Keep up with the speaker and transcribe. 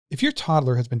If your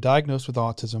toddler has been diagnosed with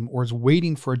autism or is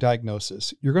waiting for a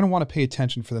diagnosis, you're going to want to pay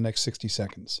attention for the next 60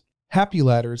 seconds. Happy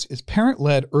Ladders is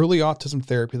parent-led early autism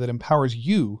therapy that empowers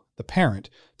you, the parent,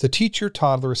 to teach your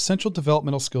toddler essential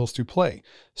developmental skills through play.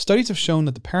 Studies have shown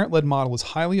that the parent-led model is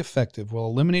highly effective while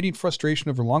eliminating frustration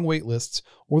over long wait lists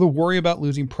or the worry about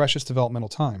losing precious developmental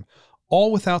time,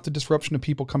 all without the disruption of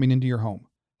people coming into your home.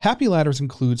 Happy Ladders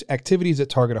includes activities that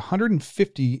target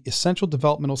 150 essential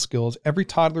developmental skills every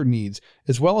toddler needs,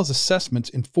 as well as assessments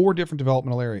in 4 different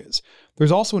developmental areas.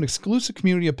 There's also an exclusive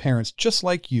community of parents just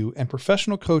like you and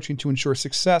professional coaching to ensure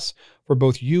success for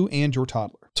both you and your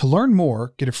toddler. To learn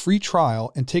more, get a free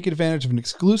trial, and take advantage of an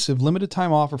exclusive limited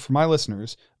time offer for my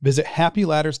listeners, visit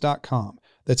happyladders.com.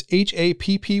 That's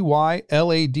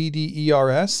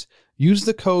HAPPYLADDERS. Use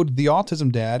the code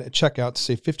TheAutismDad at checkout to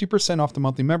save 50% off the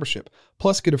monthly membership.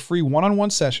 Plus, get a free one-on-one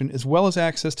session as well as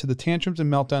access to the Tantrums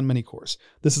and Meltdown mini course.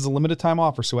 This is a limited time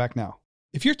offer, so act now.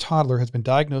 If your toddler has been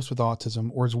diagnosed with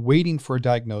autism or is waiting for a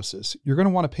diagnosis, you're going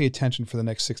to want to pay attention for the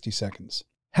next 60 seconds.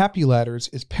 Happy Ladders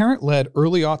is parent-led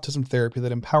early autism therapy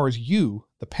that empowers you,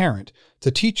 the parent,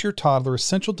 to teach your toddler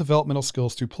essential developmental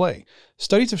skills through play.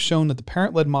 Studies have shown that the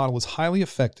parent-led model is highly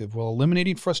effective while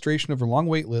eliminating frustration over long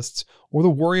wait lists or the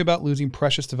worry about losing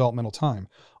precious developmental time,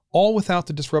 all without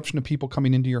the disruption of people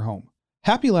coming into your home.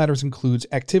 Happy Ladders includes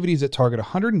activities that target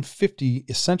 150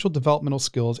 essential developmental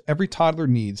skills every toddler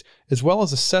needs, as well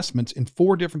as assessments in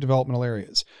 4 different developmental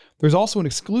areas. There's also an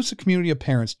exclusive community of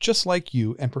parents just like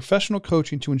you and professional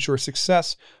coaching to ensure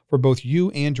success for both you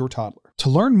and your toddler.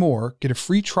 To learn more, get a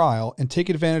free trial, and take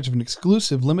advantage of an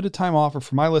exclusive limited time offer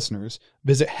for my listeners,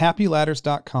 visit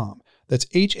happyladders.com. That's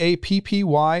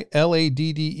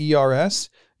HAPPYLADDERS.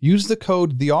 Use the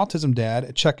code TheAutismDad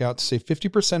at checkout to save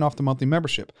 50% off the monthly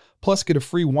membership. Plus, get a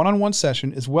free one-on-one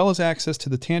session as well as access to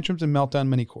the Tantrums and Meltdown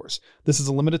mini course. This is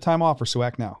a limited time offer, so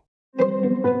act now.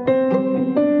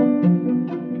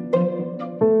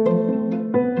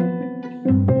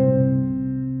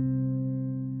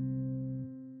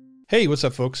 Hey, what's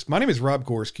up, folks? My name is Rob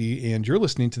Gorski, and you're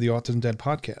listening to the Autism Dad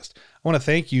podcast. I want to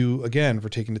thank you again for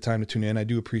taking the time to tune in. I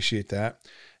do appreciate that.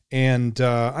 And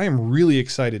I am really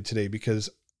excited today because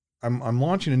I'm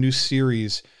launching a new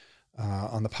series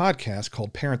on the podcast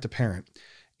called Parent to Parent.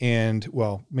 And,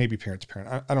 well, maybe Parent to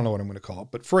Parent. I don't know what I'm going to call it.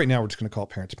 But for right now, we're just going to call it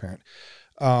Parent to Parent.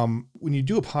 When you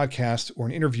do a podcast or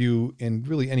an interview in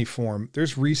really any form,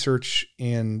 there's research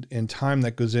and time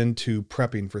that goes into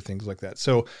prepping for things like that.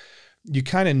 So you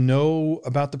kind of know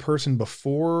about the person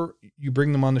before you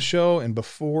bring them on the show and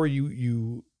before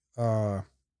you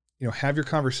have your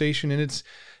conversation, and it's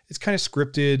kind of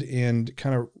scripted and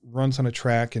kind of runs on a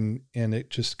track, and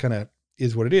it just kind of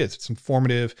is what it is. It's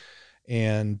informative,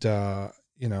 and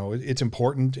it's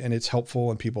important, and it's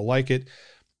helpful, and people like it.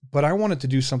 But I wanted to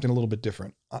do something a little bit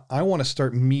different. I want to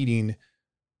start meeting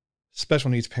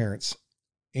special needs parents,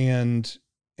 and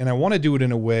I want to do it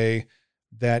in a way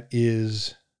that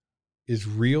is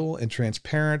real and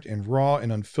transparent and raw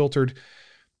and unfiltered.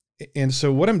 And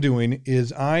so what I'm doing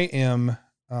is I am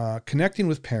connecting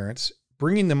with parents,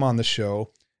 bringing them on the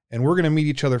show, and we're going to meet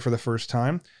each other for the first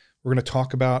time. We're going to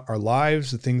talk about our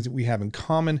lives, the things that we have in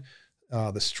common,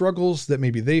 the struggles that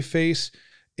maybe they face,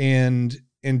 and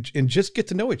just get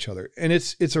to know each other. And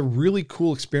it's a really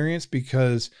cool experience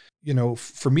because,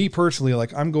 for me personally,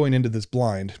 like, I'm going into this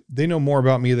blind. They know more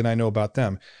about me than I know about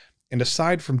them. And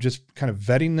aside from just kind of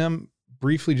vetting them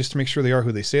briefly, just to make sure they are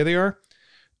who they say they are,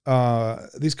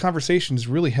 these conversations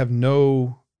really have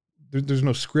there's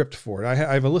no script for it. I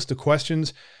have a list of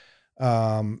questions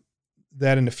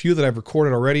that in a few that I've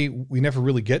recorded already, we never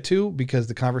really get to because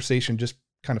the conversation just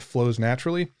kind of flows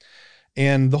naturally.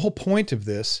 And the whole point of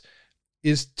this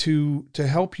is to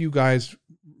help you guys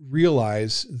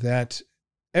realize that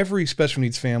every special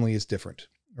needs family is different,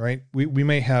 right? We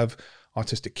may have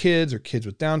autistic kids or kids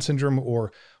with Down syndrome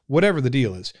or whatever the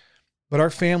deal is, but our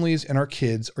families and our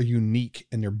kids are unique,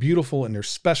 and they're beautiful, and they're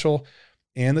special.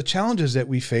 And the challenges that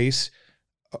we face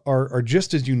are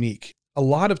just as unique. A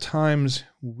lot of times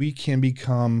we can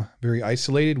become very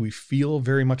isolated. We feel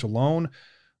very much alone.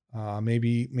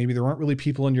 Maybe there aren't really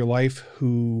people in your life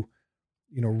who,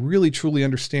 really truly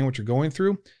understand what you're going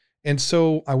through. And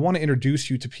so I want to introduce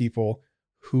you to people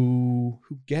who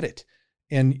get it.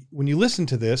 And when you listen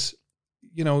to this,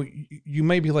 you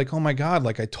may be like, oh my God,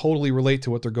 like I totally relate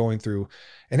to what they're going through.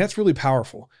 And that's really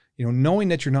powerful. Knowing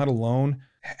that you're not alone,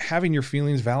 having your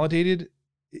feelings validated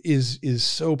is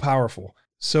so powerful.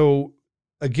 So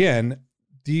again,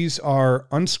 these are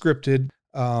unscripted.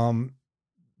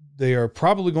 They are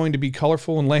probably going to be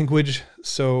colorful in language.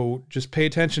 So just pay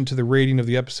attention to the rating of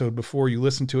the episode before you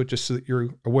listen to it, just so that you're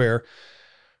aware.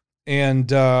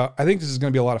 And I think this is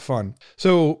going to be a lot of fun.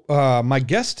 So my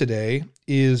guest today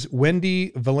is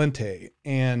Wendy Valente,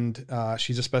 and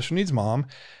she's a special needs mom.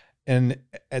 And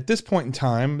at this point in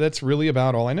time, that's really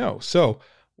about all I know. So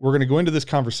we're going to go into this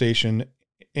conversation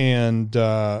and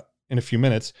in a few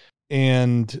minutes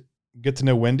and get to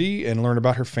know Wendy and learn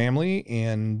about her family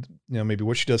and maybe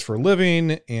what she does for a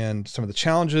living and some of the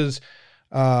challenges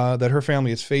that her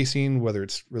family is facing, whether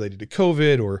it's related to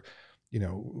COVID or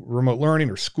remote learning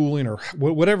or schooling or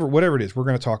whatever it is. We're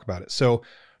going to talk about it. So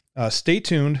stay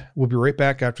tuned. We'll be right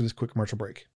back after this quick commercial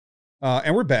break.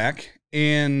 And we're back,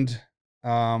 and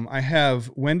I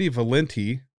have Wendy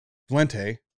Valente,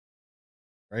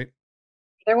 right?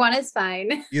 Either one is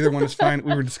fine. Either one is fine.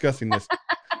 We were discussing this.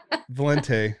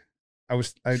 Valente. I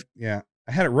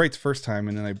had it right the first time,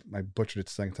 and then I butchered it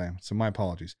the second time. So my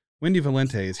apologies. Wendy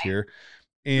Valente is here,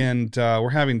 and we're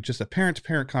having just a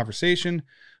parent-to-parent conversation.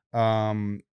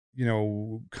 Kind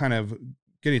of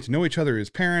getting to know each other as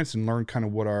parents and learn kind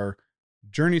of what our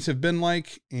journeys have been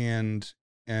like, and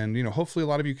hopefully a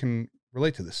lot of you can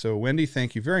relate to this. So Wendy,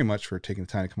 thank you very much for taking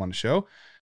the time to come on the show.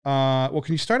 Well,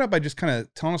 can you start out by just kind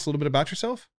of telling us a little bit about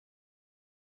yourself?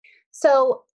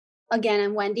 So, again,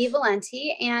 I'm Wendy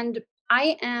Valente, and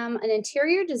I am an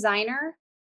interior designer,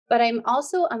 but I'm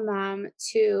also a mom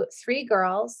to three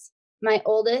girls. My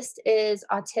oldest is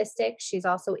autistic, she's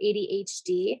also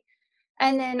ADHD.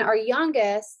 And then our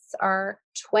youngest are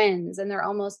twins, and they're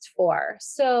almost 4.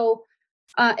 So,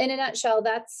 in a nutshell,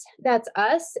 that's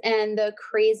us and the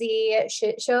crazy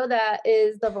shit show that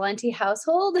is the Valente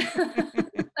household.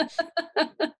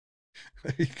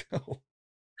 There you go.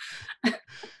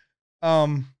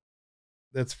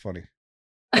 That's funny.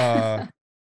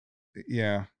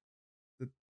 Yeah,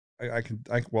 I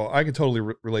can totally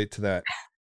relate to that.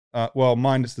 Well,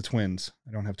 mine is the twins.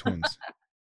 I don't have twins.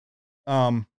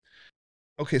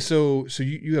 Okay, so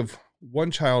you have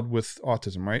one child with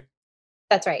autism, right?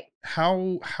 That's right.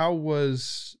 How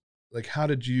was like how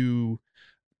did you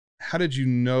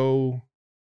know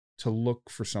to look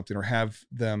for something or have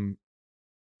them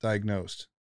diagnosed?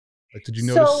 Like, did you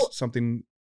notice So something?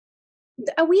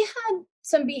 we had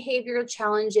some behavioral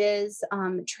challenges.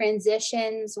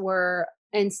 Transitions were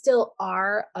and still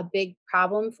are a big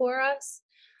problem for us.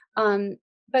 Um,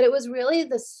 but it was really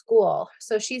the school.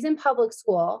 So she's in public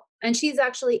school and she's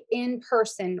actually in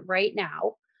person right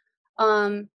now.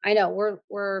 I know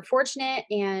we're fortunate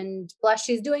and blessed.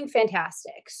 She's doing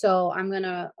fantastic. So I'm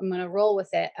gonna roll with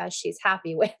it as she's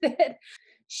happy with it.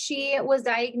 She was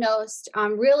diagnosed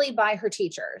really by her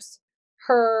teachers.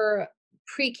 Her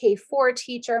pre-K4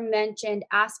 teacher mentioned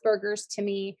Asperger's to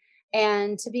me,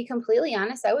 and to be completely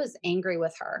honest, I was angry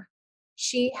with her.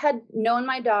 She had known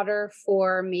my daughter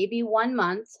for maybe 1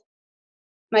 month.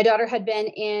 My daughter had been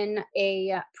in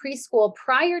a preschool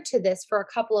prior to this for a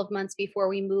couple of months before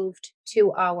we moved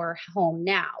to our home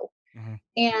now. Mhm.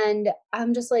 And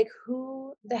I'm just like,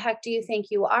 who the heck do you think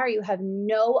you are? You have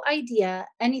no idea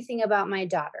anything about my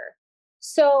daughter.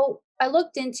 So I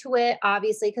looked into it,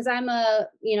 obviously, because I'm a,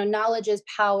 knowledge is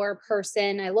power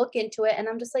person. I look into it and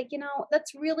I'm just like,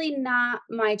 that's really not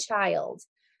my child.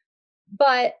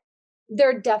 But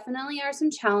there definitely are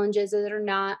some challenges that are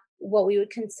not what we would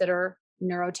consider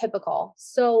neurotypical.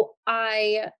 So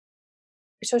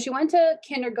she went to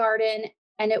kindergarten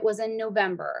and it was in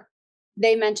November.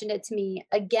 They mentioned it to me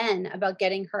again about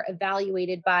getting her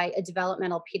evaluated by a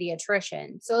developmental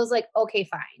pediatrician. So I was like, okay,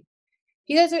 fine.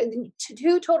 You guys are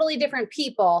two totally different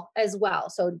people as well.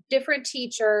 So different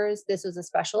teachers. This was a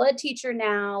special ed teacher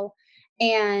now.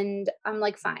 And I'm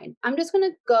like, fine, I'm just going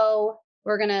to go.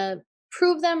 We're going to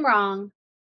prove them wrong.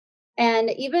 And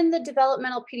even the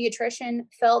developmental pediatrician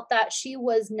felt that she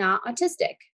was not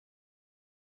autistic.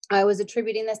 I was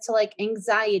attributing this to like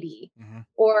anxiety Mhm.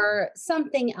 or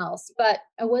something else, but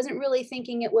I wasn't really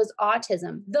thinking it was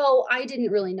autism, though I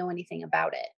didn't really know anything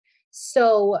about it.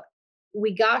 So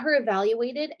we got her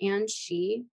evaluated and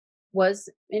she was,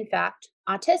 in fact,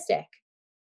 autistic.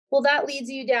 Well, that leads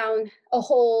you down a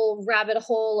whole rabbit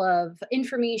hole of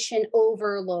information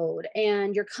overload,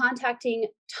 and you're contacting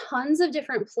tons of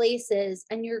different places.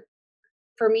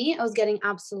 For me, I was getting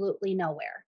absolutely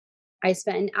nowhere. I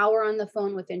spent an hour on the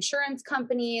phone with insurance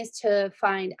companies to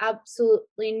find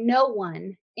absolutely no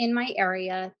one in my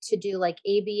area to do like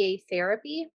ABA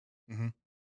therapy. Mhm.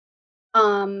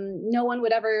 No one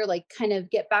would ever like kind of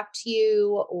get back to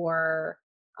you or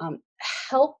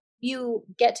help you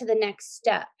get to the next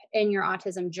step in your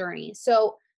autism journey.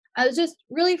 So I was just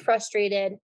really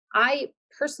frustrated. I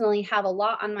personally have a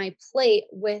lot on my plate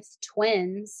with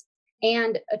twins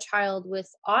and a child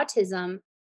with autism,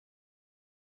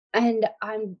 and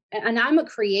I'm a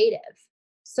creative.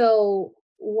 So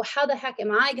how the heck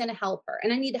am I going to help her?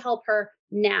 And I need to help her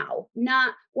now,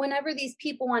 not whenever these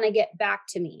people want to get back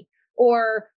to me,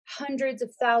 or hundreds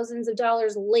of thousands of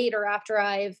dollars later after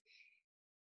I've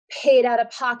paid out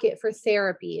of pocket for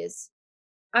therapies.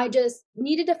 I just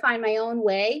needed to find my own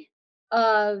way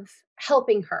of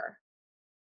helping her.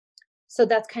 So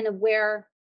that's kind of where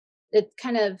it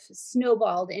kind of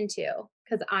snowballed into,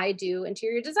 because I do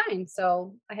interior design.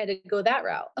 So I had to go that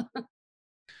route.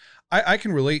 I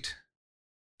can relate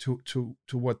to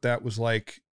what that was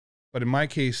like, but in my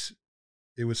case,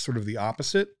 it was sort of the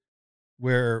opposite,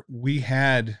 where we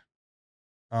had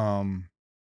um,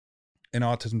 an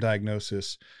autism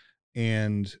diagnosis,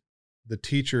 and the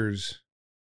teachers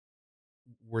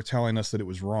were telling us that it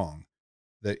was wrong.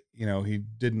 That, you know, he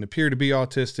didn't appear to be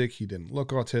autistic. He didn't look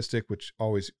autistic, which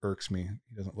always irks me.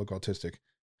 He doesn't look autistic.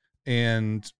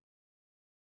 And,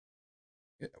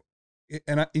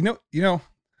 and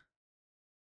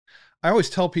I always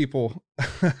tell people,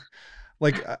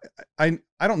 like, I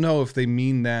don't know if they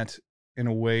mean that in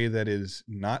a way that is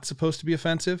not supposed to be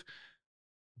offensive,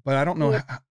 but Yeah.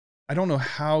 I don't know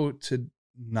how to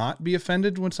not be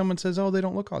offended when someone says, "Oh, they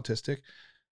don't look autistic,"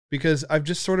 because I've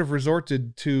just sort of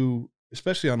resorted to,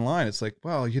 especially online. It's like,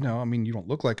 well, you know, I mean, you don't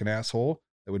look like an asshole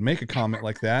that would make a comment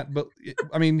like that, but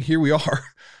I mean, here we are.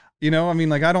 You know, I mean,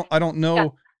 like, I don't Yeah.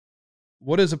 know,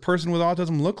 what does a person with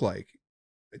autism look like?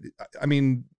 I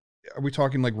mean, are we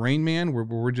talking like Rain Man, where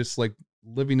we're just like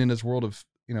living in this world of,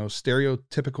 you know,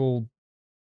 stereotypical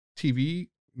TV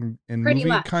and Pretty movie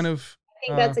much. kind of? I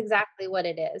think that's exactly what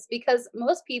it is, because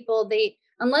most people,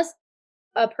 unless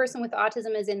a person with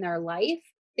autism is in their life,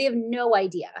 they have no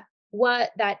idea what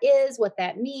that is, what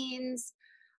that means,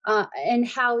 and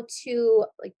how to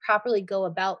like properly go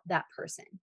about that person.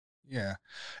 Yeah,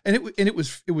 and it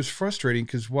was frustrating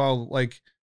because while, like,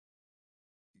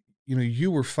 you know, you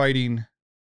were fighting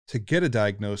to get a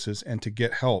diagnosis and to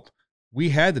get help, we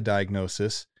had the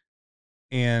diagnosis,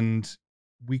 and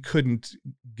we couldn't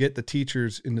get the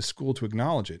teachers in the school to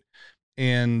acknowledge it.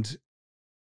 And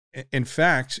in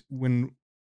fact, when,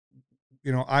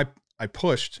 you know, I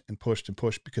pushed and pushed and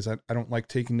pushed because I don't like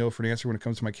taking no for an answer when it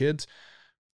comes to my kids.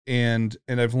 And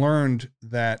I've learned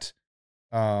that,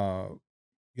 uh,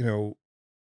 you know,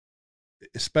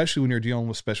 especially when you're dealing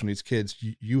with special needs kids,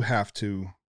 you have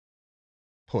to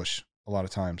push a lot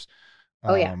of times.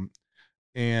 Oh yeah. Um,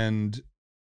 and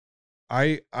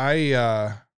I, I,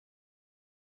 uh,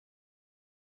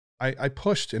 I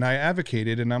pushed and I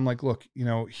advocated, and I'm like, look, you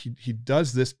know, he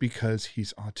does this because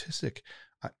he's autistic.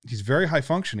 He's very high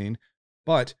functioning,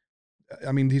 but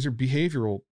I mean, these are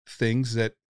behavioral things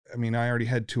that, I mean, I already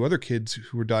had two other kids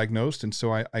who were diagnosed. And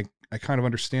so I kind of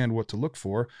understand what to look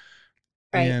for.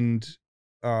 Right. And,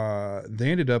 they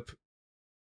ended up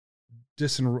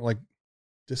like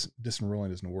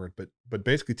disenrolling isn't a word, but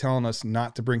basically telling us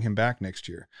not to bring him back next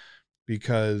year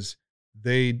because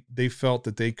they felt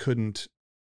that they couldn't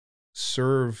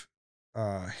serve,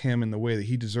 him in the way that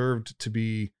he deserved to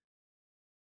be,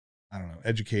 I don't know,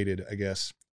 educated, I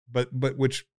guess. But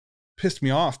which pissed me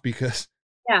off because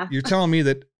Yeah. you're telling me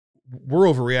that we're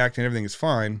overreacting, everything is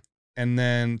fine, and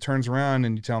then turns around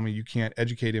and you tell me you can't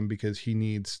educate him because he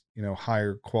needs, you know,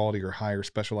 higher quality or higher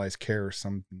specialized care or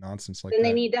some nonsense like Then they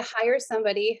that. need to hire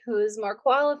somebody who's more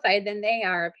qualified than they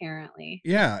are, apparently.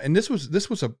 Yeah, and this was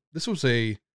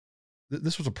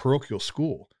a parochial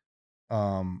school,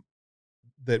 um,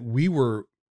 that we were,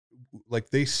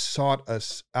 like, they sought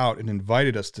us out and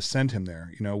invited us to send him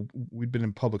there. You know, we'd been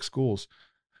in public schools,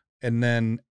 and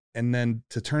then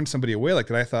to turn somebody away like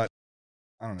that, I thought,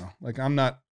 I don't know, like, I'm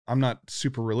not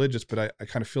super religious, but I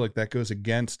kind of feel like that goes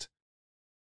against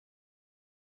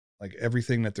like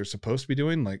everything that they're supposed to be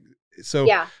doing. Like, so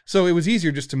Yeah. so it was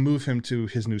easier just to move him to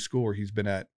his new school where he's been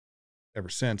at ever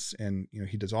since. And, you know,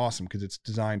 he does awesome because it's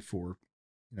designed for,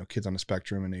 you know, kids on the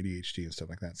spectrum and ADHD and stuff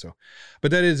like that. So,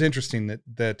 but that is interesting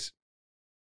that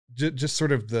just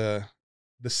sort of the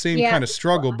same Yeah. kind of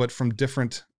struggle, but from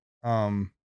different,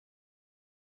 um,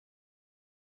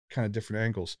 kind of different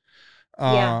angles.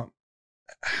 Yeah. Uh,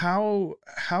 how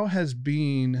has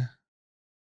being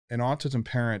an autism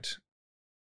parent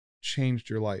changed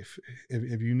your life?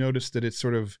 Have you noticed that it's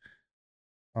sort of,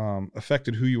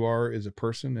 affected who you are as a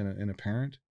person and a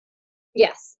parent?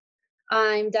 Yes.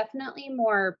 I'm definitely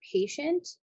more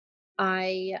patient.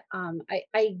 I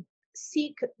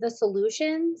seek the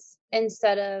solutions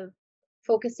instead of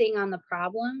focusing on the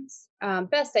problems,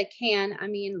 best I can. I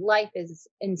mean, life is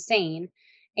insane,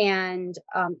 and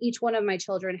each one of my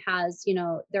children has, you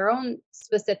know, their own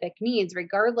specific needs,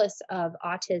 regardless of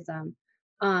autism.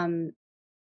 Um,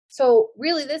 so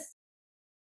really, this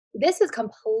has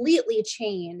completely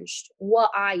changed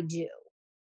what I do.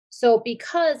 So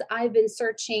because I've been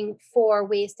searching for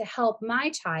ways to help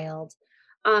my child,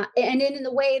 and in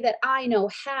the way that I know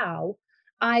how,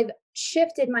 I've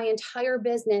shifted my entire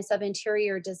business of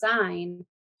interior design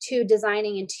to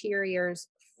designing interiors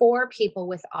for people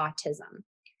with autism.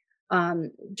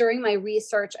 During my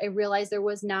research, I realized there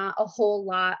was not a whole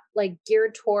lot like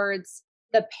geared towards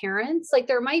the parents. Like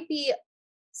there might be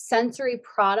sensory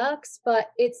products,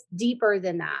 but it's deeper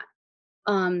than that.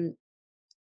 Um,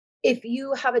 if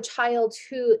you have a child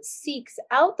who seeks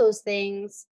out those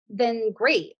things, then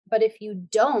great. But if you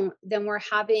don't, then we're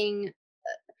having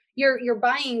you're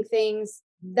buying things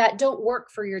that don't work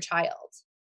for your child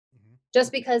Mhm.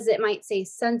 just because it might say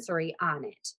sensory on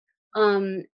it.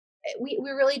 Um, we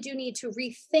really do need to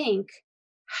rethink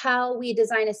how we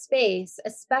design a space,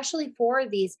 especially for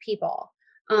these people.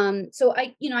 So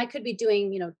I could be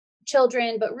doing,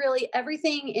 children, but really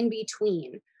everything in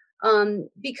between.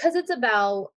 Because it's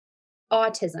about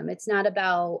autism. It's not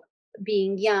about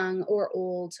being young or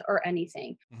old or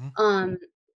anything. Mhm. Um,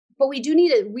 but we do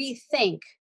need to rethink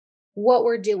what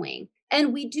we're doing.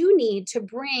 And we do need to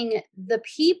bring the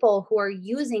people who are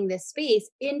using this space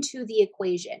into the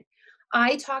equation.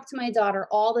 I talk to my daughter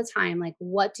all the time, like,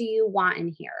 what do you want in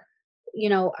here?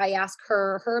 I ask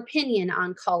her her opinion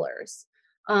on colors.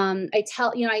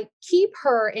 I keep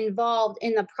her involved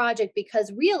in the project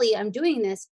because really I'm doing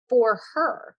this for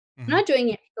her. I'm Mhm. not doing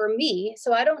it for me.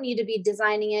 So I don't need to be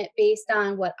designing it based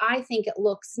on what I think it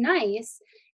looks nice.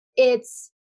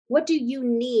 It's what do you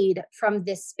need from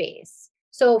this space?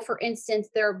 So, for instance,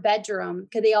 their bedroom,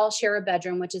 because they all share a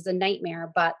bedroom, which is a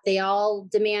nightmare, but they all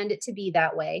demand it to be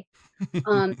that way.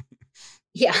 Um,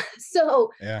 yeah.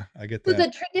 So, Yeah, I get so that.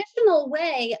 the traditional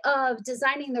way of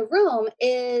designing the room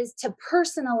is to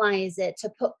personalize it, to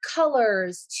put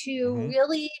colors, to Mhm.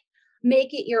 really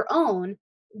make it your own.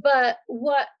 But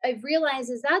what I've realized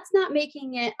is that's not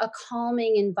making it a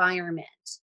calming environment.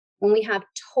 When we have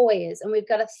toys and we've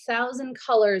got 1,000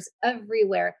 colors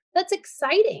everywhere, that's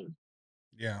exciting.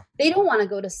 Yeah. They don't want to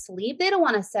go to sleep. They don't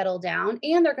want to settle down.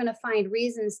 And they're going to find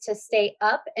reasons to stay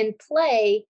up and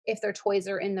play if their toys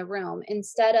are in the room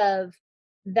instead of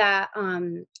that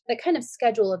kind of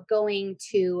schedule of going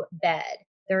to bed.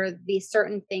 There are these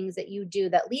certain things that you do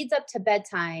that leads up to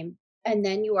bedtime and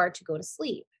then you are to go to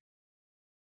sleep.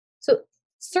 So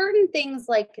certain things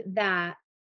like that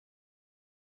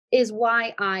is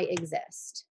why I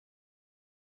exist.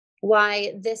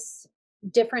 Why this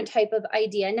different type of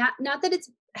idea, not that it's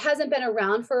hasn't been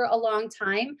around for a long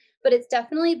time, but it's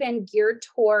definitely been geared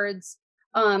towards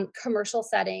commercial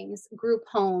settings, group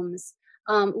homes,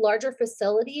 larger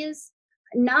facilities,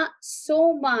 not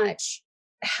so much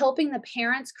helping the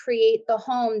parents create the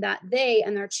home that they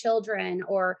and their children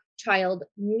or child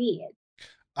need.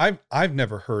 I've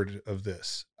never heard of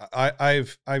this.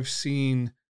 I've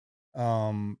seen,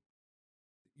 um,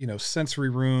 sensory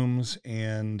rooms,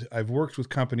 and I've worked with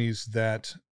companies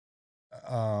that,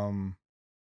 um,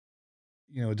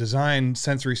 design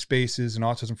sensory spaces and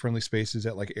autism friendly spaces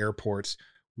at like airports.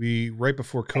 We right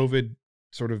before COVID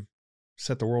sort of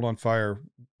set the world on fire,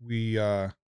 we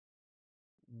were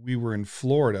in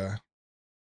Florida.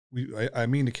 I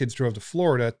mean the kids drove to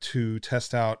Florida to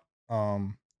test out a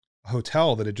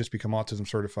hotel that had just become autism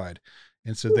certified.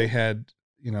 And so they Ooh, had,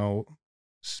 you know,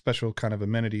 special kind of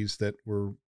amenities that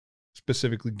were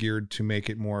specifically geared to make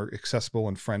it more accessible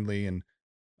and friendly, and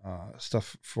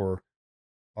stuff for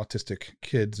autistic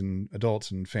kids and adults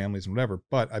and families and whatever.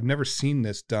 But I've never seen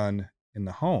this done in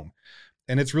the home.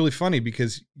 And it's really funny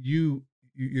because you're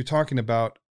talking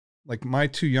about, like, my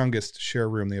two youngest share a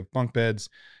room. They have bunk beds,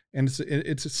 and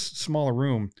it's a smaller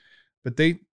room, but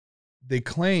they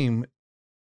claim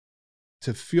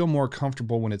to feel more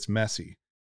comfortable when it's messy.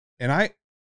 And I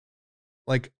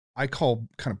call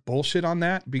kind of bullshit on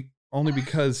that, only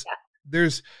because yeah,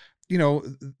 there's,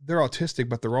 they're autistic,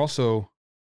 but they're also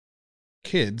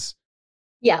kids,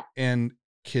 yeah, and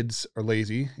kids are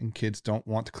lazy, and kids don't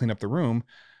want to clean up the room.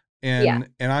 yeah.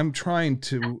 And I'm trying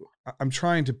to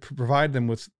provide them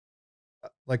with,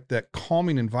 like, that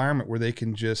calming environment where they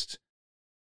can just,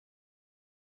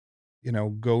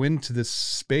 go into this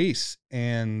space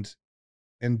and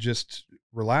just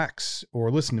relax or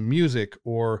listen to music,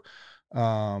 or,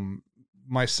 um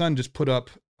my son just put up,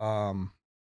 nano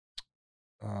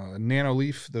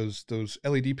leaf, those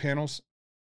LED panels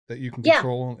that you can Yeah.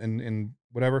 control and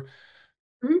whatever.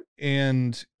 Mhm.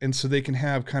 And so they can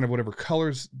have kind of whatever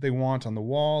colors they want on the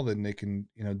wall, then they can,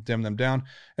 dim them down.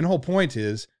 And the whole point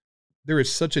is, there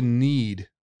is such a need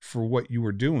for what you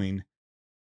were doing,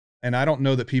 and I don't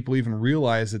know that people even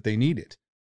realize that they need it.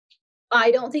 I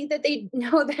don't think that they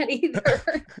know that either.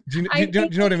 do you do you I do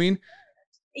think you know what I they mean?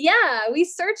 Yeah, we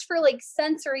search for like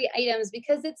sensory items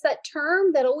because it's that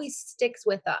term that always sticks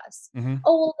with us. Hmm.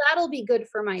 Oh, well, that'll be good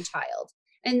for my child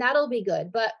and that'll be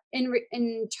good. But in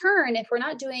turn, if we're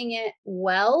not doing it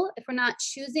well, if we're not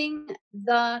choosing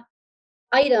the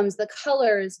items, the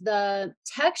colors, the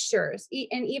textures,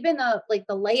 and even the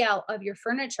layout of your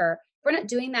furniture, if we're not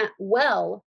doing that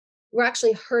well, we're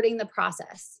actually hurting the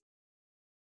process.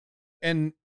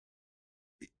 And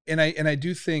I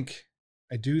do think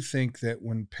that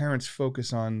when parents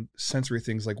focus on sensory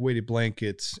things like weighted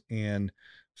blankets and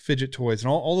fidget toys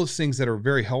and all those things that are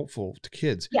very helpful to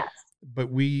kids, Yes. but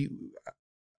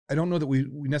I don't know that we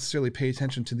necessarily pay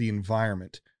attention to the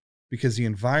environment, because the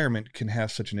environment can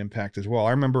have such an impact as well.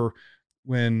 I remember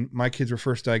when my kids were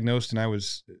first diagnosed, and I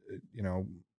was,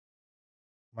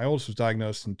 my oldest was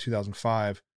diagnosed in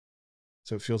 2005,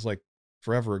 so it feels like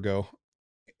forever ago,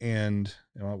 and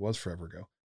it was forever ago.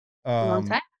 A long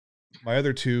time. My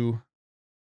other two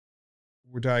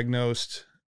were diagnosed,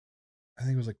 I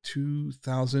think it was like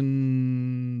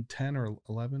 2010 or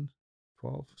 11,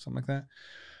 12, something like that.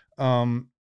 Um,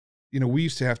 we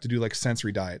used to have to do like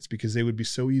sensory diets because they would be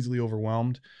so easily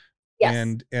overwhelmed,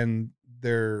 Yes. and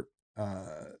their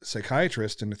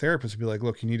psychiatrist and the therapist would be like,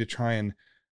 look, you need to try and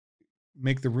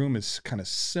make the room as kind of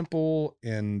simple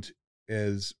and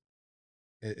as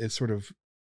sort of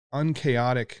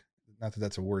unchaotic. Not that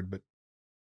that's a word, but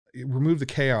remove the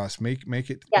chaos. Yeah. Make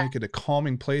it a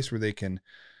calming place where they can,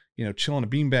 chill in a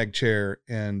beanbag chair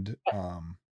and,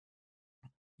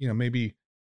 maybe.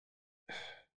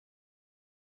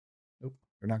 Nope,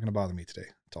 they're not going to bother me today.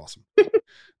 It's awesome.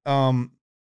 Um,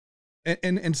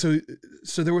 and so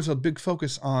there was a big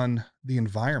focus on the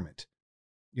environment,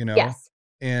 you know, Yes.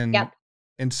 and Yep.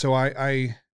 and so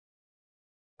I've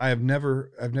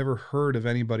never heard of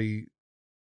anybody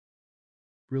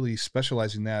really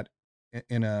specializing that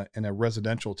in a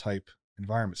residential type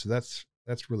environment. So that's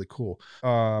really cool.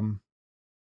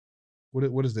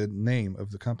 What is the name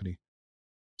of the company?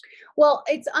 Well,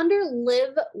 it's under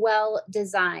Live Well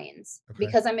Designs Okay.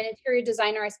 because I'm an interior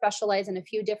designer. I specialize in a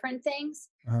few different things.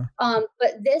 Uh-huh.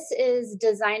 But this is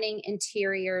designing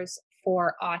interiors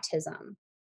for autism.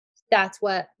 That's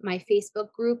what my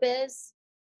Facebook group is.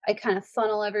 I kind of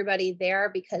funnel everybody there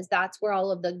because that's where all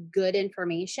of the good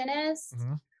information is.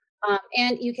 Hmm.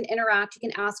 And you can interact, you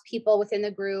can ask people within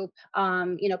the group,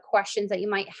 questions that you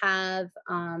might have.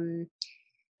 And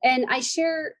I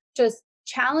share just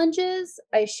challenges,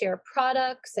 I share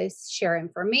products, I share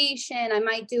information. I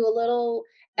might do a little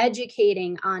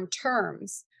educating on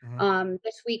terms. Hmm.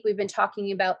 This week, we've been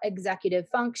talking about executive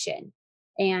function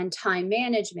and time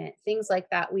management, things like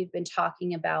that. We've been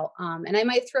talking about. And I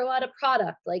might throw out a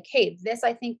product like, hey, this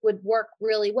I think would work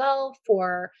really well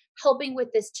for helping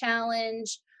with this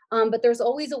challenge. But there's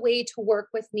always a way to work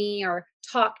with me or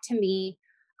talk to me.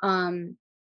 Um,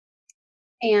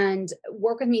 and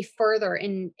work with me further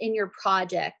in your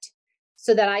project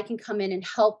so that I can come in and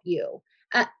help you.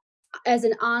 Uh, as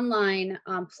an online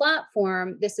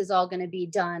platform, this is all going to be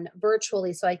done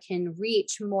virtually so I can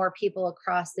reach more people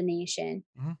across the nation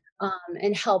Hmm.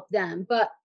 and help them.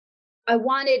 But I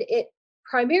wanted it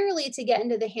primarily to get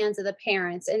into the hands of the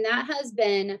parents. And that has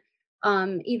been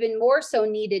even more so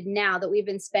needed now that we've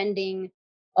been spending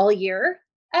all year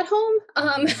at home.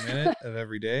 Every minute of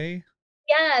every day.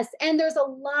 Yes, and there's a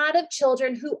lot of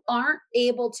children who aren't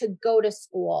able to go to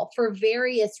school for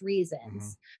various Hmm.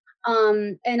 reasons.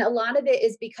 And a lot of it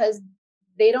is because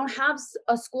they don't have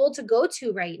a school to go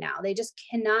to right now. They just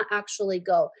cannot actually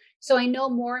go. So I know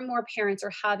more and more parents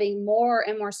are having more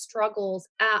and more struggles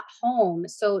at home.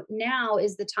 So now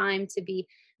is the time to be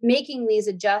making these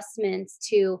adjustments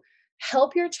to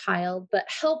help your child, but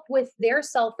help with their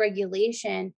self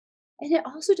regulation. And it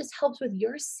also just helps with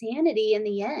your sanity in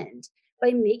the end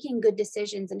by making good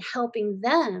decisions and helping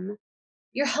them,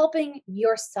 you're helping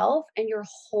yourself and your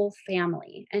whole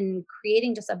family and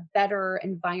creating just a better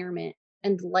environment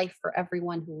and life for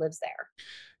everyone who lives there.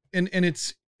 And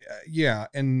it's, yeah,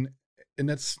 and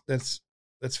that's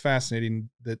fascinating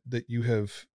that you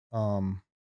have, sort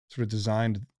of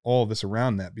designed all of this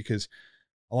around that, because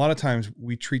a lot of times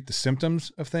we treat the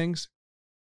symptoms of things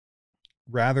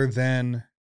rather than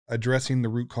addressing the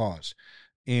root cause.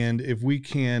 And if we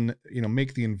can,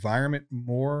 make the environment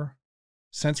more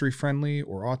sensory friendly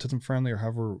or autism friendly, or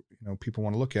however, people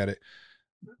want to look at it,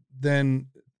 then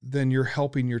you're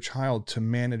helping your child to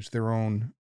manage their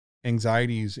own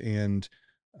anxieties and,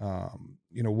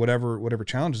 whatever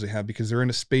challenges they have, because they're in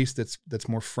a space that's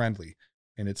more friendly,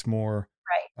 and it's more,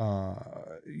 Right.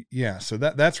 uh yeah, so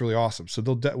that's really awesome. So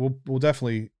we'll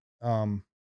definitely,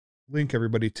 link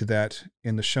everybody to that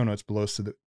in the show notes below, so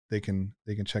that they can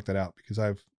check that out, because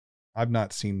I've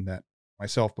not seen that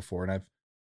myself before, and I've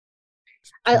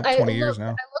I 20 years now.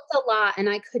 looked a lot and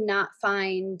I could not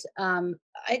find,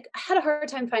 I had a hard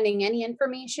time finding any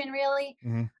information really.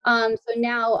 Hmm. So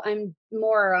now I'm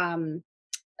more,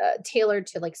 tailored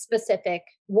to like specific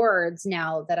words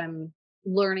now that I'm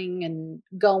learning and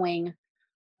going,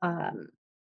 um,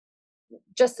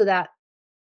 just so that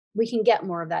we can get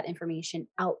more of that information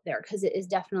out there because it is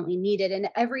definitely needed. And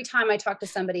every time I talk to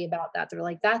somebody about that, they're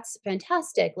like, that's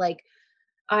fantastic. Like,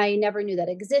 I never knew that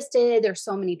existed. There's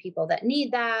so many people that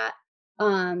need that.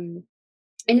 Um,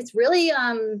 and it's really,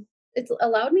 it's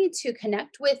allowed me to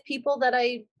connect with people that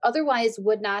I otherwise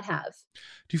would not have.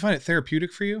 Do you find it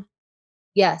therapeutic for you?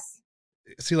 Yes.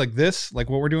 See, like this, like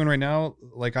what we're doing right now,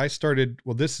 like I started,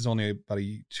 well, this is only about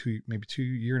a maybe 2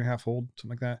 year and a half old,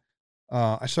 something like that.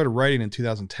 I started writing in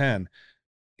 2010,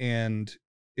 and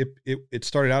it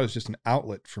started out as just an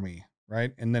outlet for me.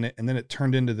 Right. And then it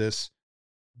turned into this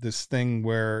thing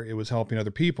where it was helping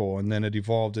other people. And then it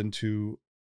evolved into,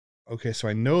 okay, so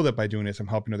I know that by doing this, I'm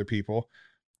helping other people.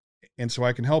 And so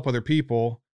I can help other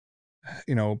people,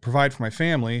 provide for my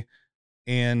family.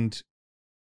 And,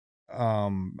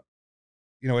 um,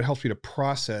 it helps me to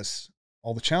process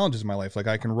all the challenges in my life. Like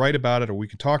I can write about it or we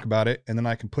can talk about it and then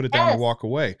I can put it down and Yes. walk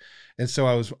away. And so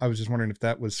I was just wondering if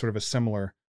that was sort of a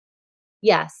similar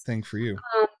Yes. thing for you.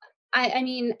 Um, I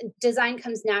mean, design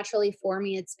comes naturally for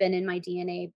me. It's been in my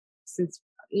DNA since,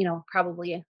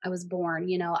 probably I was born.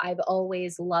 I've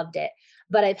always loved it,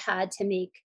 but I've had to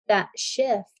make that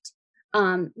shift,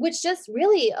 which just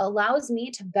really allows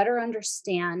me to better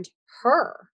understand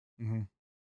her, Hmm.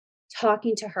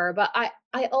 talking to her. But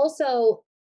I also,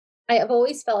 I have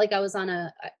always felt like I was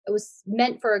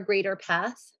meant for a greater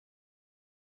path.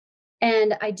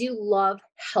 And I do love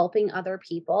helping other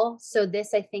people. So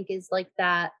this I think is like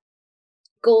that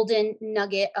golden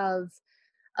nugget of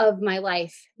my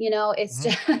life. It's Hmm.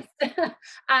 just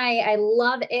I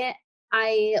love it.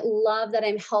 I love that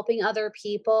I'm helping other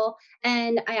people,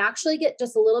 and I actually get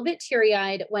just a little bit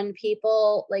teary-eyed when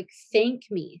people like thank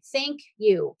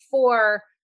you for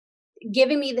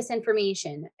giving me this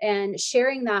information and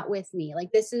sharing that with me.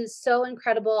 Like, this is so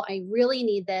incredible. I really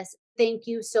need this. Thank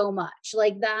you so much.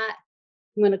 Like that,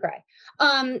 I'm gonna cry.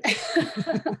 Um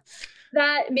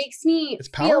that makes me It's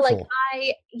feel like powerful.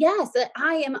 that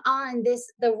I am on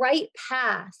the right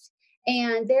path.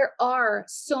 And there are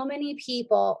so many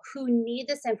people who need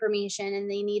this information and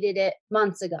they needed it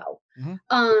months ago, Hmm.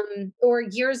 or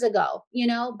years ago,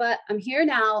 but I'm here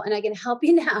now and I can help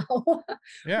you now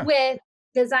Yeah. with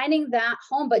designing that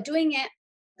home, but doing it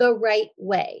the right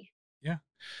way. Yeah.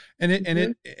 And it, and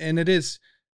Mhm. it, and it is,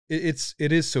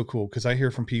 it is so cool. Cause I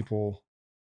hear from people,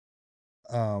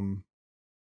 um,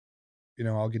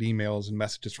 I'll get emails and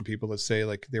messages from people that say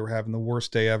like they were having the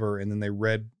worst day ever. And then they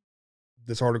read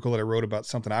this article that I wrote about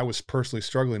something I was personally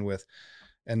struggling with.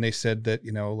 And they said that,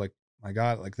 like, my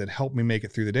God, like that helped me make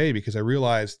it through the day because I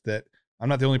realized that I'm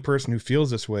not the only person who feels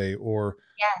this way, or,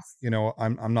 Yes.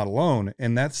 I'm not alone.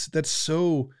 And that's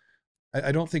so,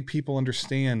 I don't think people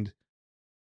understand,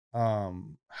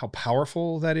 how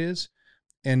powerful that is.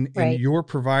 And Right. you're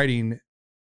providing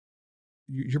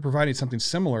something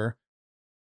similar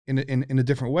in a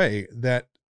different way that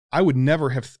I would never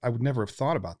have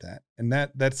thought about that. And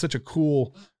that's such a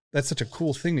cool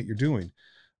thing that you're doing.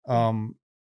 Yeah. Um,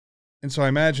 and so I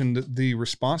imagine that the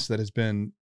response to that has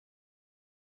been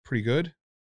pretty good.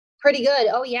 Pretty good.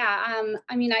 Oh yeah.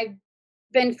 I mean, I've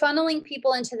been funneling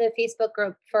people into the Facebook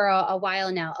group for a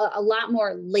while now, a lot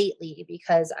more lately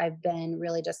because I've been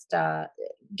really just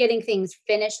getting things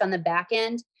finished on the back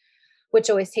end, which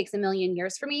always takes a million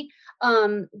years for me.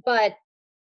 But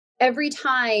every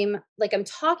time, like, I'm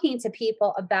talking to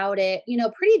people about it,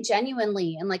 pretty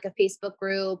genuinely in like a Facebook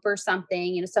group or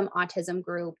something, some autism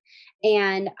group,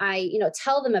 and I,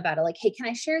 tell them about it, like, hey, can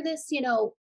I share this,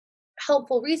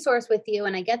 helpful resource with you,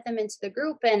 and I get them into the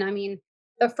group. And I mean,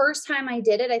 the first time I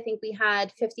did it, I think we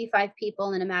had 55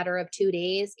 people in a matter of 2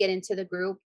 days get into the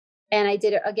group. And I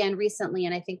did it again recently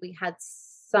and I think we had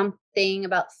something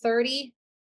about 30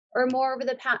 or more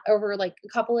over like a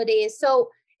couple of days. So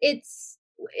it's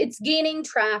gaining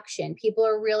traction. People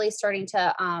are really starting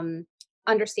to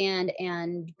understand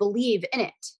and believe in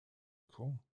it.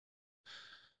 Cool.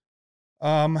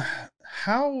 Um,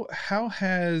 how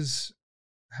has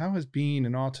being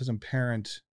an autism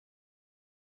parent,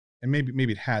 and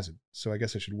maybe it hasn't, so I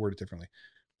guess I should word it differently.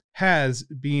 Has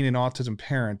being an autism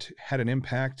parent had an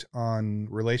impact on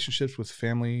relationships with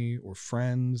family or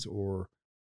friends or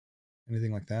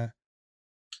anything like that?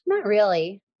 Not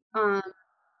really. Um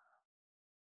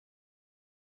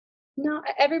No,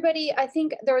 everybody, I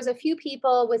think there was a few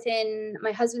people within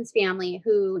my husband's family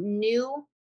who knew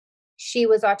she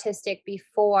was autistic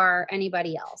before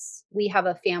anybody else. We have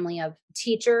a family of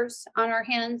teachers on our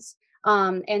hands,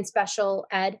 and special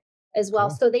ed as well.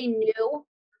 Cool. So they knew,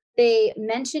 they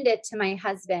mentioned it to my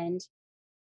husband,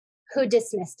 who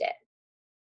dismissed it.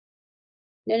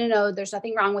 No, no, no, there's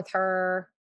nothing wrong with her.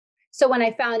 So when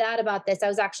I found out about this, I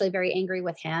was actually very angry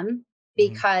with him Hmm.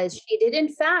 because she did, in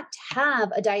fact,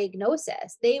 have a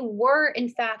diagnosis. They were, in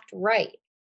fact, right.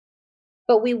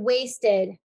 But we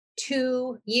wasted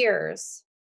 2 years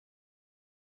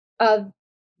of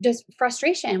just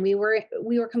frustration. We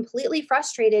were completely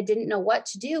frustrated, didn't know what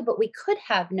to do, but we could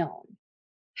have known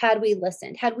had we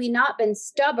listened. Had we not been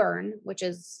stubborn, which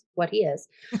is what he is,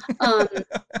 um,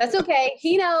 that's okay.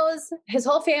 He knows, his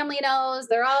whole family knows,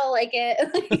 they're all like it.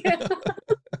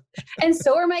 And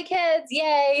so are my kids.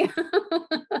 Yay.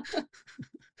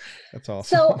 That's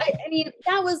awesome. So I mean,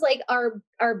 that was like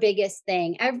our biggest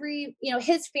thing.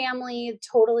 His family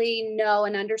totally know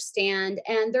and understand,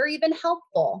 and they're even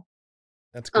helpful.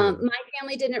 That's good. My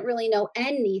family didn't really know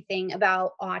anything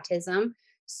about autism,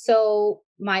 so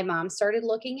my mom started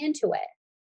looking into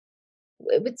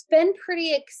it. It's been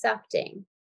pretty accepting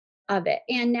of it,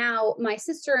 and now my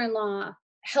sister-in-law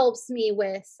helps me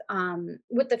with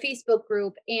the Facebook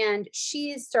group, and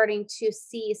she's starting to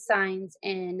see signs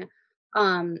in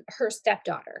her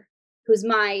stepdaughter, who's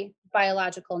my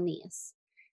biological niece,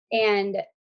 and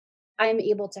I'm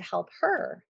able to help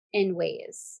her in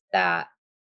ways that,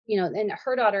 and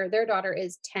their daughter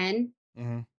is 10,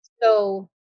 Hmm. so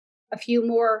a few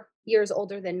more years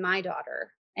older than my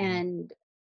daughter, Hmm. and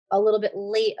a little bit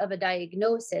late of a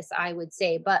diagnosis, I would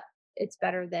say, but it's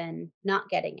better than not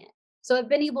getting it. So I've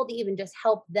been able to even just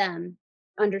help them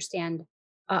understand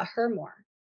her more.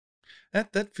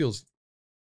 That feels.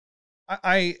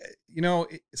 I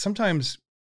sometimes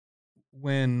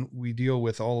when we deal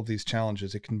with all of these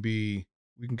challenges, it can be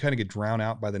we can kind of get drowned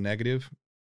out by the negative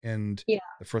and Yeah.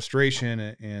 the frustration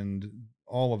and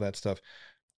all of that stuff.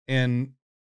 And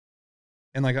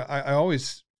like I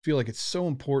always feel like it's so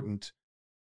important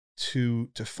to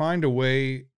find a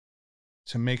way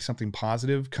to make something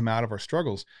positive come out of our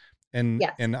struggles.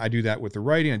 Yes. And I do that with the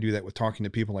writing, I do that with talking to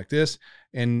people like this,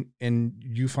 and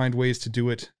you find ways to do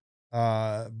it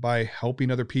by helping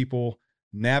other people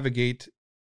navigate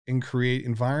and create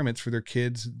environments for their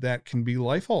kids that can be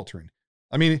life altering.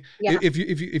 I mean, Yeah.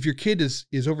 if your kid is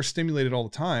overstimulated all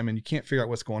the time and you can't figure out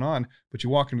what's going on, but you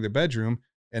walk into their bedroom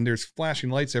and there's flashing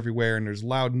lights everywhere and there's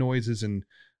loud noises and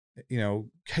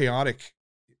chaotic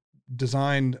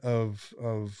design of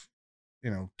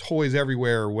toys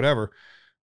everywhere or whatever.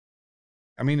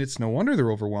 I mean, it's no wonder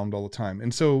they're overwhelmed all the time.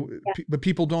 And so, Yeah. but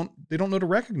people don't know to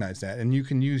recognize that. And you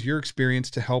can use your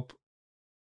experience to help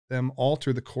them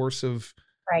alter the course of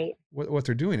Right. what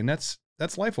they're doing. And that's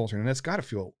life altering. And that's got to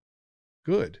feel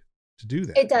good to do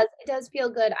that. It does feel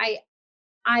good.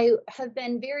 I have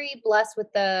been very blessed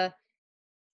with the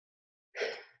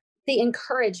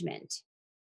encouragement.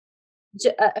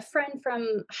 A friend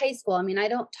from high school. I mean, I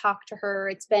don't talk to her.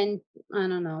 It's been, I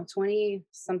don't know, 20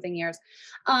 something years.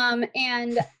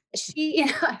 And she,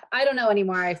 I don't know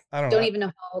anymore. I I don't don't know. even know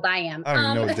how old I am. I don't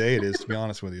even know what day it is, to be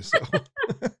honest with you. So,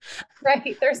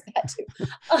 Right, there's that too.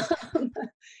 Um,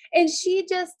 and she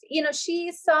just,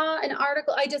 she saw an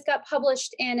article I just got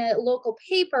published in a local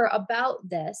paper about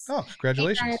this. oh, And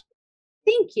congratulations.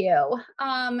 thank you.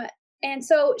 And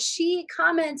so she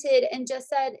commented and just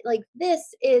said, like,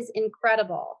 this is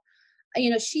incredible.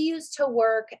 She used to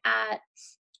work at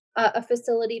a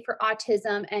facility for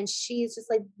autism, and she's just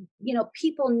like,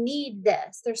 people need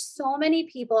this. There's so many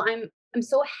people. I'm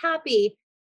so happy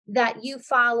that you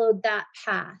followed that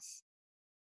path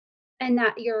and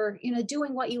that you're,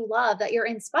 doing what you love, that you're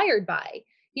inspired by.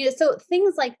 So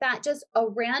things like that, just a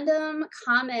random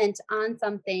comment on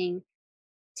something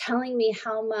telling me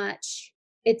how much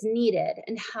it's needed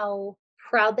and how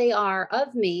proud they are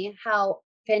of me, how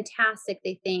fantastic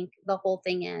they think the whole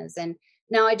thing is. And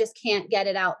now I just can't get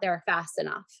it out there fast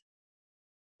enough.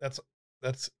 That's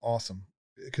that's awesome.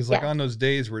 Because like Yeah. on those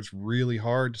days where it's really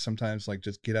hard to sometimes like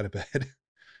just get out of bed,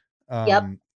 Yep.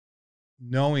 um,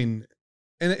 knowing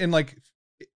and like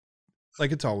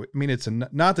it's always, I mean,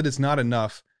 not that it's not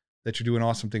enough that you're doing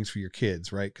awesome things for your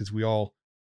kids, right? Because we all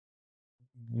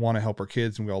want to help our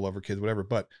kids and we all love our kids, whatever.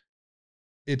 But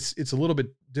it's a little bit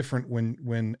different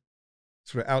when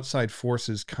sort of outside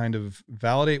forces kind of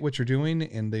validate what you're doing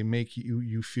and they make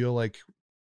you feel like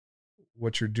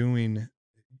what you're doing,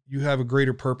 you have a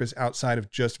greater purpose outside of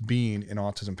just being an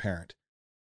autism parent.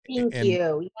 Thank And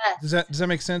you. does Yes. that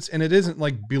make sense? And it isn't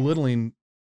like belittling.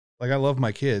 Like I love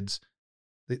my kids,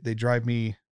 they drive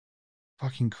me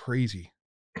fucking crazy.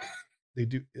 They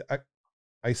do.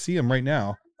 I see them right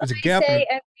now. There's a I gap in say it.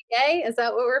 every day. Is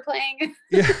that what we're playing?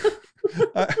 Yeah.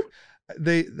 I,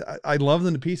 they, I love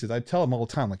them to pieces. I tell them all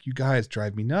the time, like, you guys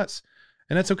drive me nuts.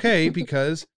 And that's okay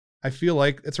because I feel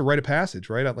like it's a rite of passage,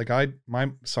 right? Like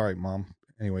sorry, mom.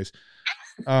 Anyways,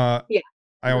 uh, Yeah.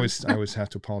 I always have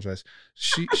to apologize.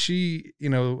 She,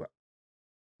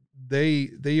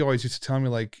 they always used to tell me,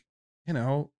 like,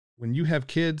 when you have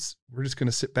kids, we're just going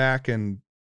to sit back and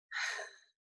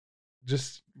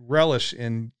just relish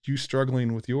in you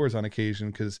struggling with yours on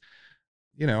occasion. Cause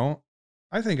you know,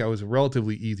 I think I was a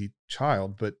relatively easy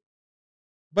child, but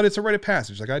it's a rite of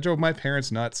passage. Like, I drove my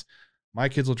parents nuts. My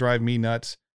kids will drive me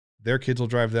nuts. Their kids will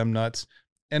drive them nuts.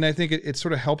 And I think it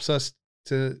sort of helps us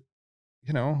to,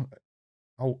 you know,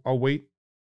 I'll wait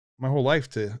my whole life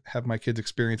to have my kids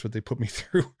experience what they put me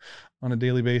through on a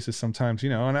daily basis sometimes,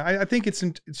 and I think it's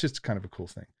just kind of a cool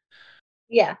thing.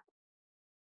 Yeah.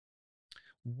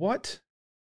 What,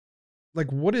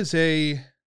 what is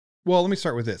well, let me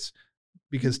start with this,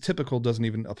 because typical doesn't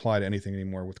even apply to anything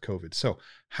anymore with COVID. So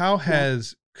how No.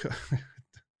 has,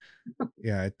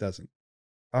 yeah, it doesn't.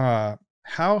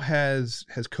 How has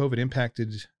COVID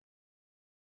impacted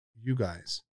you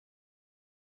guys?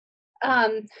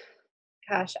 Um,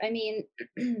 Gosh, I mean,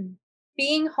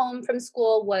 being home from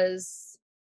school was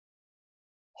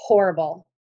horrible.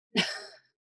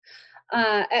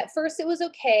 At first, it was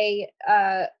okay.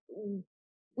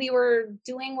 We were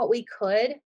doing what we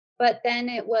could, but then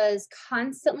it was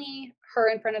constantly her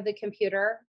in front of the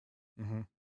computer, Hmm.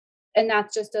 and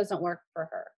that just doesn't work for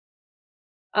her.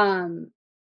 Um,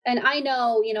 and I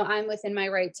know, I'm within my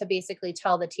right to basically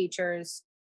tell the teachers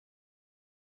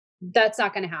that's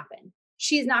not going to happen.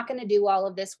 She's not going to do all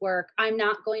of this work. I'm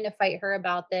not going to fight her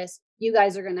about this. You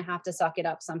guys are going to have to suck it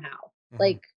up somehow. Hmm.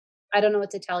 Like, I don't know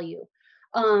what to tell you.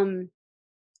 Um,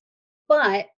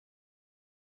 but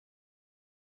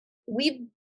we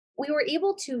we were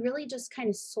able to really just kind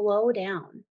of slow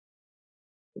down.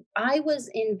 I was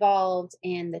involved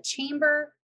in the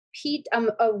chamber.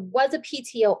 Was a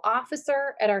PTO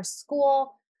officer at our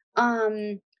school.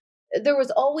 Um, there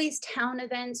was always town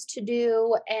events to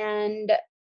do, and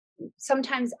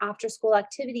sometimes after school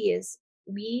activities.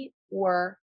 We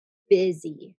were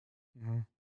busy. Hmm.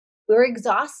 We were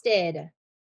exhausted.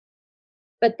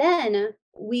 But then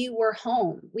we were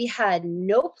home. We had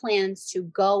no plans to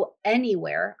go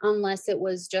anywhere unless it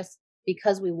was just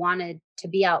because we wanted to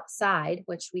be outside,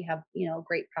 which we have,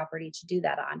 great property to do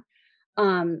that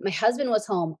on. My husband was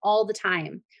home all the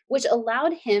time, which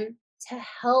allowed him to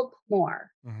help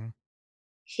more. Hmm.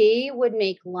 He would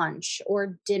make lunch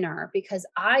or dinner because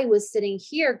I was sitting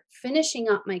here finishing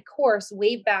up my course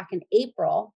way back in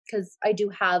April, because I do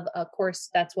have a course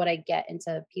that's what I get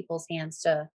into people's hands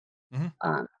to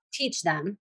Hmm. teach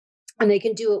them, and they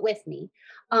can do it with me.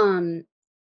 Um,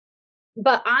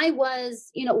 but I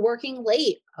was, working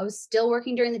late. I was still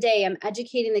working during the day. I'm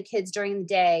educating the kids during the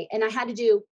day, and I had to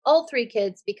do all three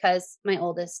kids because my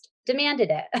oldest demanded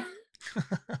it.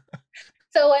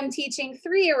 So I'm teaching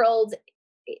 3-year-olds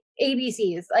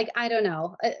ABCs. Like, I don't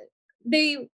know.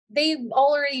 They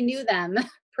already knew them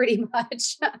pretty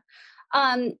much.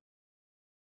 um,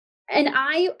 and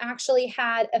I actually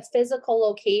had a physical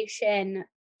location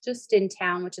just in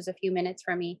town, which is a few minutes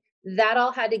from me. That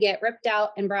all had to get ripped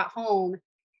out and brought home.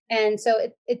 And so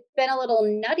it's been a little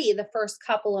nutty the first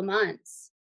couple of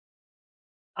months.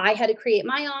 I had to create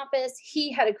my office.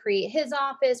 He had to create his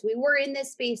office. We were in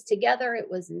this space together.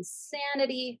 It was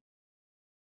insanity.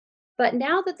 But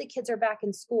now that the kids are back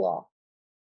in school,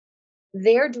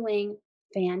 they're doing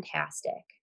fantastic.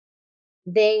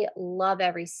 They love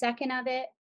every second of it.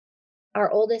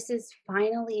 Our oldest is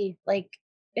finally like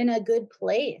in a good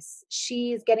place.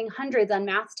 She's getting hundreds on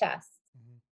math tests.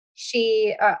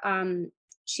 She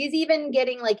she's even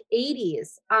getting like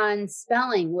 80s on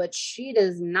spelling, which she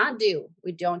does not do.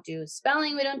 We don't do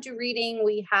spelling, we don't do reading.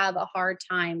 We have a hard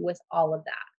time with all of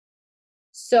that.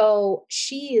 So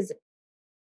she's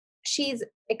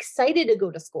excited to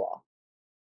go to school.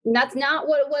 And that's not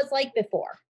what it was like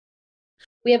before.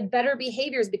 We have better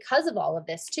behaviors because of all of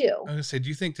this I too. was gonna say, do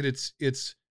you think that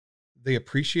it's they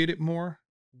appreciate it more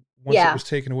once it Yeah. was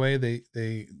taken away?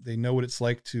 They know what it's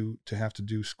like to have to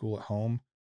do school at home,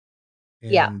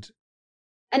 Yeah. and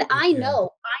And I yeah.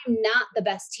 know I'm not the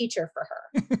best teacher for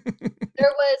her.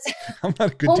 There was I'm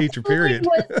not a good teacher, homeschooling period.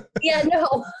 was yeah,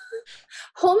 no.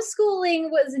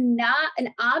 Homeschooling was not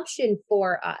an option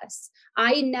for us.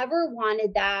 I never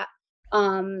wanted that.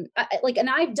 And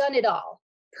I've done it all.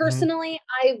 Hmm. Personally,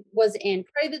 I was in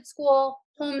private school,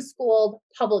 homeschooled,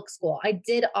 public school. I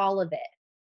did all of it.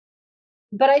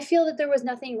 But I feel that there was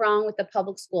nothing wrong with the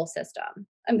public school system.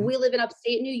 I mean, Mhm, we live in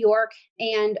upstate New York,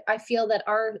 and I feel that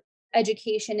our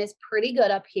education is pretty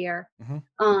good up here. mhm.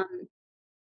 Um,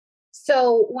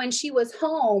 so when she was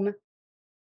home,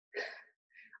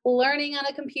 learning on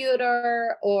a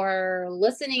computer or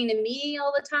listening to me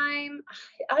all the time,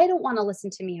 I don't want to listen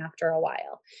to me after a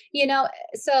while, you know?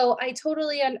 So I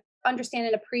totally understand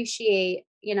and appreciate,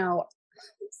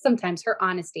 sometimes her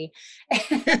honesty. Like,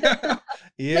 do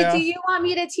Yeah. you want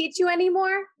me to teach you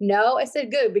anymore? No. I said,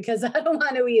 good, because I don't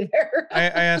want to either. I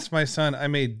asked my son, I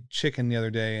made chicken the other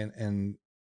day and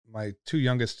my 2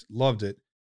 youngest loved it,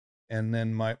 and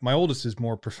then my oldest is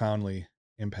more profoundly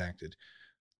impacted.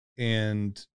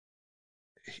 And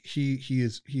he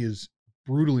is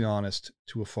brutally honest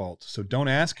to a fault. So don't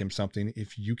ask him something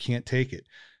if you can't take it.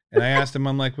 And I asked him,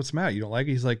 I'm like, "What's the matter? You don't like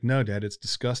it?" He's like, "No, Dad, it's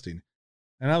disgusting."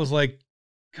 And I was like,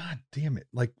 "God damn it.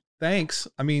 Like, thanks."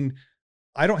 I mean,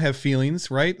 I don't have feelings,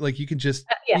 right? Like you can just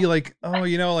Yeah. be like, "Oh,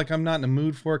 like I'm not in the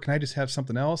mood for it. Can I just have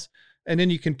something else?" And then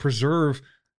you can preserve,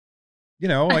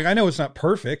 like I know it's not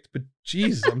perfect, but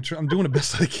geez, I'm doing the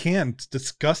best I can. It's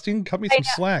disgusting. Cut me I some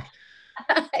slack.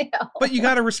 know. I But you know.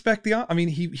 got to respect I mean,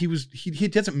 he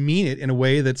doesn't mean it in a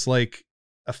way that's like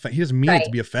he doesn't mean it to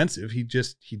Right. be offensive. He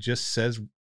just says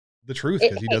the truth It,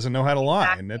 because he hey, doesn't know how to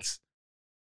lie, and exactly. that's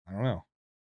I don't know.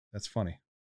 That's funny.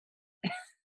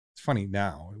 It's funny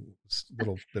now. It's a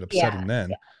little bit Yeah. upsetting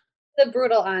then. The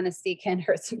brutal honesty can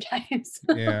hurt sometimes.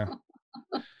 Yeah.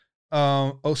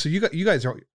 Oh, so you guys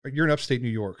you're in upstate New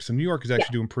York. So New York is Yeah.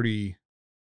 actually doing pretty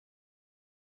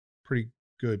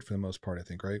good for the most part, I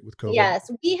think, right? With COVID.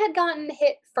 Yes, we had gotten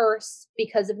hit first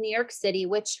because of New York City,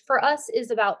 which for us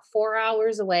is about 4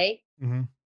 hours away, Hmm.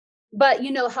 but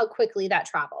you know how quickly that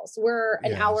travels. We're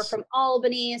an hour Yes. from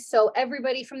Albany, so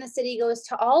everybody from the city goes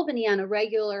to Albany on a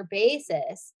regular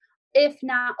basis, if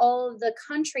not all of the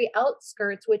country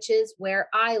outskirts, which is where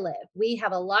I live. We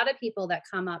have a lot of people that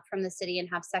come up from the city and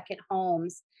have second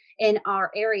homes in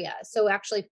our area. So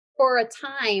actually, for a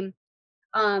time,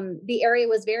 the area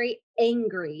was very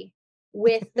angry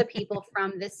with the people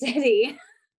from the city.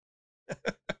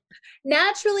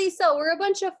 Naturally so. We're a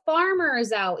bunch of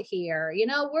farmers out here.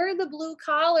 We're the blue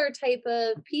collar type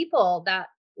of people that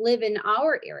live in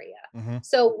our area. Hmm.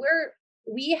 So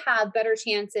we have better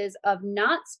chances of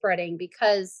not spreading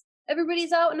because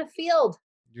everybody's out in the field.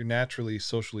 You're naturally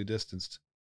socially distanced.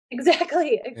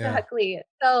 Exactly, Yeah. exactly.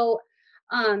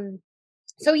 Um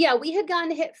so yeah, we had gotten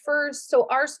hit first. So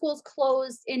our schools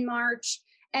closed in March,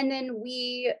 and then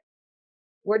we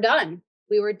were done.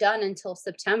 We were done until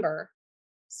September.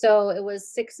 So it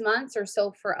was 6 months or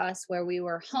so for us where we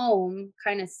were home,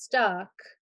 kind of stuck,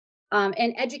 and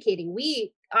educating.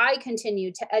 I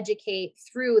continued to educate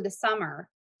through the summer,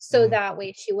 so Hmm. that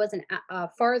way she wasn't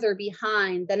farther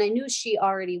behind than I knew she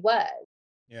already was.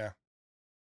 Yeah.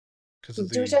 Because of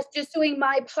the Just doing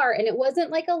my part, and it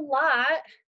wasn't like a lot,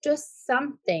 just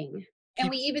something. And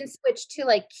we keep even switched to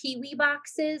like kiwi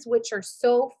boxes, which are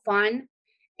so fun.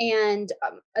 And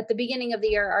at the beginning of the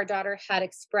year, our daughter had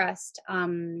expressed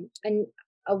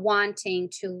a wanting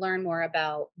to learn more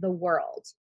about the world.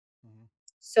 Mhm.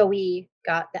 So we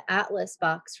got the Atlas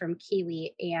box from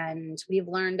Kiwi, and we've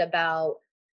learned about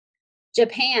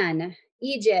Japan,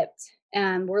 Egypt,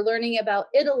 and we're learning about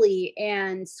Italy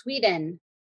and Sweden.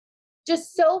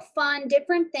 Just so fun,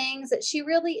 different things that she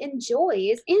really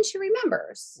enjoys and she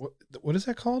remembers. What is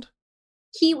that called?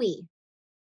 Kiwi,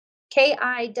 Kiwi,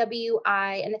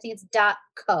 and I think it's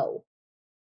 .co.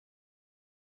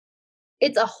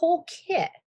 It's a whole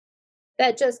kit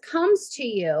that just comes to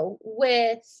you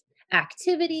with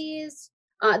activities.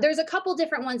 There's a couple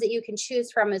different ones that you can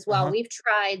choose from as well. Uh-huh. We've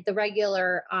tried the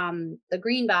regular, the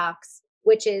green box,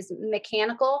 which is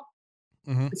mechanical.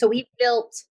 Mhm. So we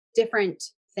built different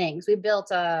things. We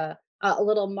built a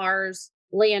little Mars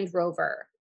Land Rover.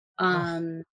 Oh,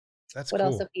 Um, that's what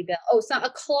else have cool. we built? Oh, it's not a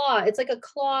claw. It's like a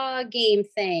claw game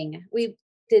thing. We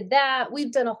did that.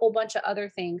 We've done a whole bunch of other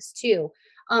things too.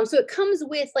 So it comes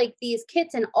with like these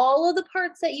kits and all of the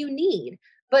parts that you need,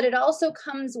 but it also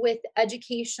comes with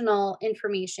educational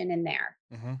information in there.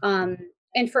 Mhm. Um,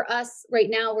 and for us right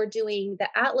now, we're doing the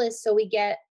Atlas, so we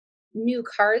get new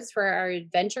cards for our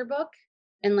adventure book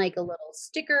and like a little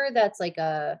sticker that's like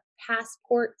a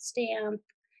passport stamp.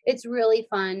 It's really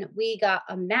fun. We got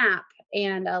a map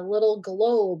and a little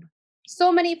globe.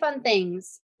 So many fun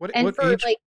things. And What for age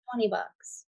like $20.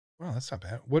 Well, that's not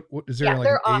bad. What is there Yeah, like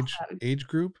an they're age awesome. age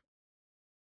group?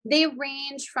 They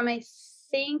range from I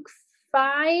think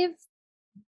 5,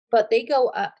 but they go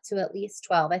up to at least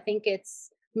 12. I think it's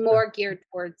Okay. more geared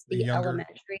towards The the younger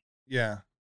elementary. Yeah.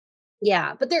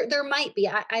 Yeah, but there might be.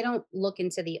 I don't look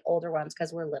into the older ones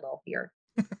because we're little here.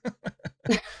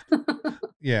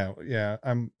 Yeah, yeah.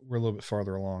 We're a little bit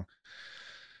farther along.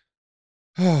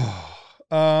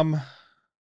 um,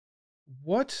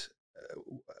 what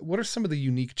what are some of the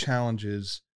unique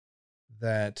challenges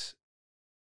that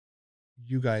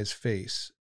you guys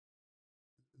face?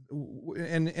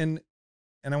 And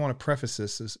I want to preface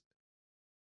this as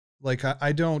like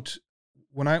I don't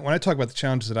when I talk about the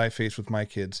challenges that I face with my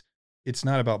kids, it's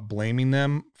not about blaming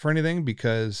them for anything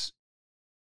because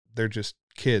they're just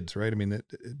kids, right? I mean, And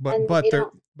they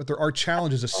don't but there are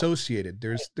challenges associated.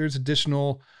 right. There's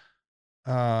additional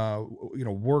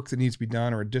work that needs to be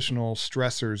done or additional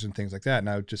stressors and things like that. And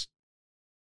I just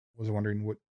was wondering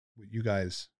what you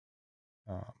guys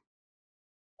um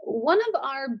One of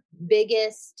our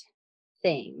biggest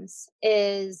things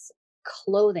is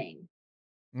clothing.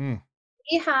 mm,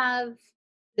 We have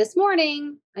this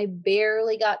morning, I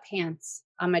barely got pants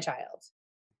on my child.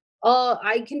 Oh,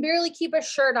 I can barely keep a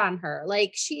shirt on her.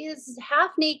 Like she is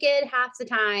half naked half the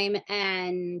time.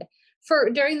 And for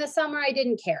during the summer, I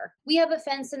didn't care. We have a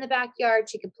fence in the backyard.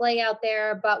 She could play out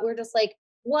there, but we're just like,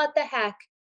 what the heck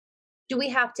do we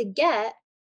have to get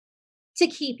to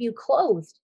keep you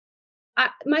clothed?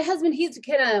 My husband, he's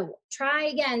gonna try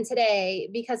again today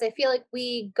because I feel like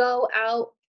we go out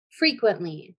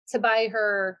frequently to buy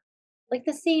her like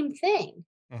the same thing,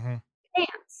 mhm.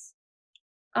 pants.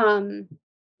 Um,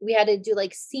 we had to do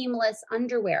like seamless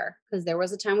underwear because there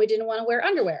was a time we didn't want to wear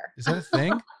underwear. Is that a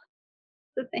thing?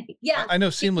 The thing. Yeah. I know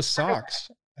Seamless seamless underwear.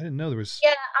 socks. I didn't know there was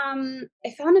Yeah.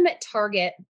 I found them at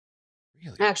Target,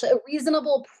 really. actually, a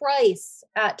reasonable price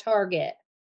at Target.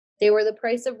 They were the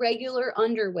price of regular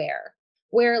underwear,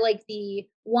 where like the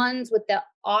ones with the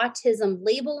autism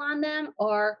label on them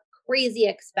are crazy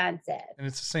expensive. And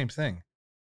it's the same thing.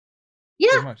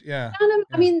 Pretty Yeah, much. Yeah. found 'em.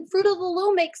 I Yeah. mean, Fruit of the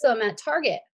Loom makes them at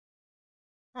Target.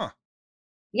 Huh.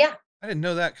 Yeah. I didn't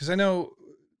know that because I know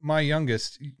my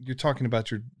youngest, you're talking about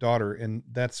your daughter, and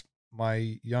that's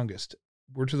my youngest.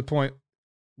 We're to the point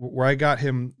where I got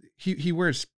him, he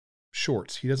wears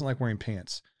shorts. He doesn't like wearing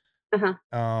pants. Uh-huh.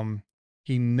 Um,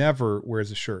 he never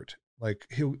wears a shirt. Like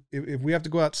if we have to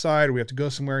go outside or we have to go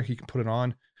somewhere, he can put it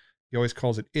on. He always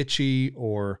calls it itchy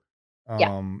or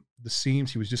Yeah. the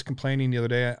seams. He was just complaining the other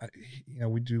day.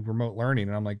 We do remote learning,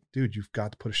 and I'm like, dude, you've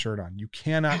got to put a shirt on. You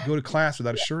cannot go to class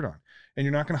without a Yeah. shirt on, and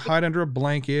you're not going to hide under a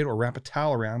blanket or wrap a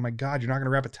towel around. My God, you're not going to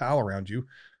wrap a towel around you.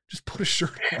 Just put a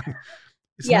shirt on.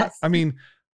 It's not. Yes. I mean,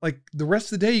 like the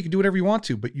rest of the day, you can do whatever you want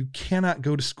to, but you cannot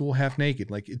go to school half naked.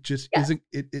 Like it just Yes.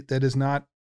 isn't. That is not.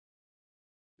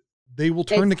 They will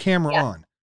turn It's the camera yeah. on,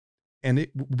 and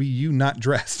it will be you not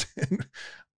dressed.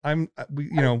 And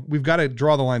we've got to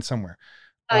draw the line somewhere.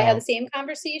 I had the Um, same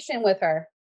conversation with her.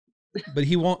 but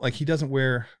he won't like he doesn't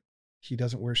wear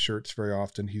shirts very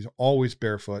often. He's always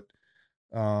barefoot.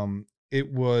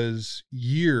 It was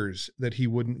years that he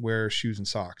wouldn't wear shoes and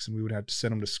socks, and we would have to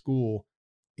send him to school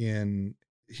in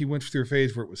he went through a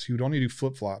phase where he would only do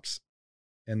flip-flops.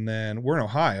 And then we're in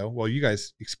Ohio. Well, you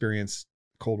guys experience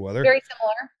cold weather. Very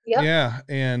similar. Yep. Yeah.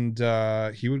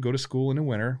 And he would go to school in the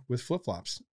winter with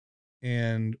flip-flops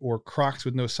and or Crocs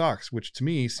with no socks, which to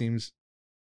me seems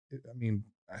I mean,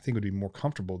 I think it would be more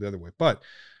comfortable the other way. But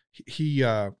he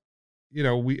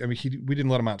we didn't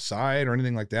let him outside or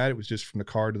anything like that. It was just from the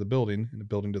car to the building and the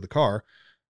building to the car.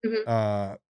 Mhm.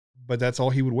 Uh, but that's all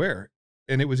he would wear.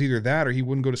 And it was either that or he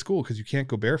wouldn't go to school because you can't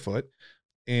go barefoot.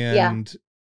 Yeah. And,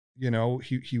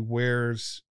 he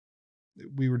wears,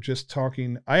 we were just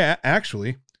talking,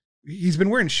 actually, he's been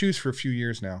wearing shoes for a few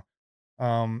years now.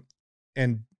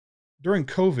 And during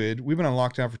COVID, we've been on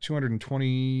lockdown for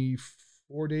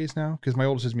 224 days now because my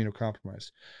oldest is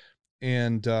immunocompromised.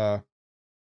 And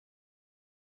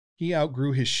he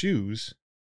outgrew his shoes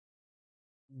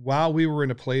while we were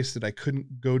in a place that I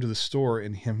couldn't go to the store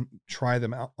and him try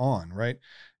them out on, right?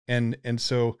 And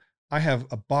so I have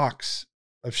a box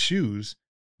of shoes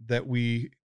that we've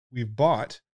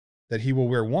bought that he will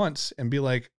wear once and be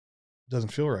like, doesn't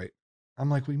feel right. I'm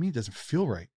like, what do you mean it doesn't feel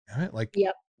right? Right? Like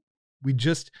Yep. we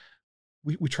just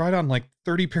we tried on like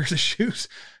 30 pairs of shoes,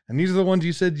 and these are the ones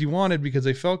you said you wanted because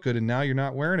they felt good, and now you're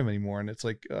not wearing them anymore. And it's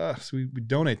like, so we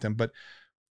donate them. But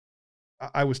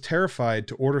I was terrified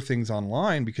to order things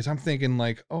online because I'm thinking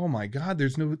like, oh my God,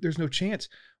 there's no chance.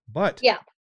 But Yeah.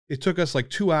 it took us like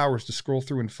 2 hours to scroll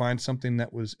through and find something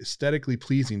that was aesthetically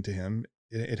pleasing to him.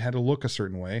 It had to look a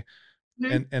certain way.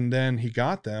 Mhm. And then he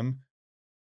got them,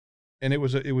 and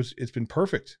it's been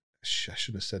perfect. I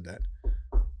should have said that.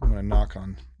 I'm going to knock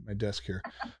on my desk here.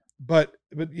 But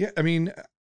yeah, I mean,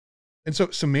 and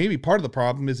so maybe part of the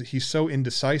problem is that he's so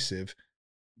indecisive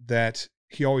that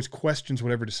he always questions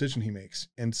whatever decision he makes.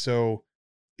 And so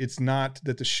it's not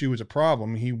that the shoe is a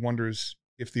problem. He wonders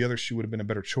if the other shoe would have been a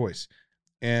better choice.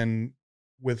 And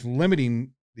with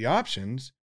limiting the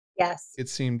options, Yes. it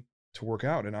seemed to work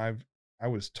out. And I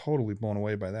was totally blown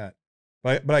away by that.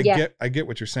 But Yeah, I get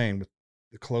what you're saying with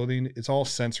the clothing. It's all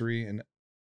sensory and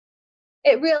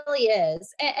it really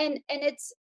is. And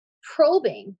it's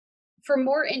probing for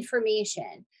more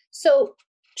information. So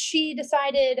she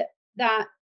decided that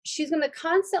she's going to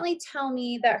constantly tell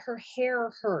me that her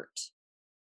hair hurt.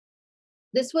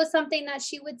 This was something that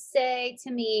she would say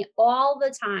to me all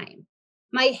the time.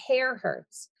 My hair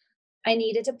hurts. I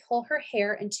needed to pull her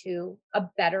hair into a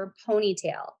better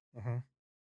ponytail. uh-huh.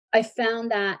 I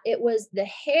found that it was the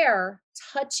hair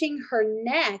touching her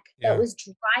neck that Yeah. was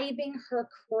driving her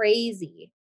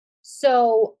crazy.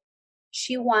 So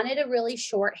she wanted a really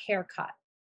short haircut.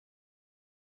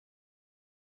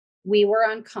 We were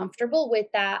uncomfortable with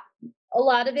that. A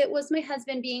lot of it was my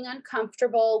husband being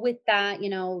uncomfortable with that,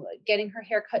 getting her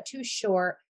hair cut too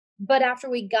short. But after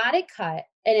we got it cut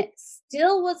and it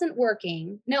still wasn't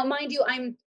working, now, mind you,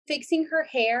 I'm fixing her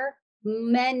hair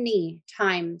many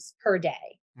times per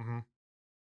day. Mm-hmm.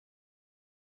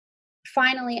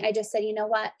 Finally, I just said, you know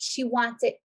what? She wants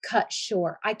it cut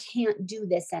short. I can't do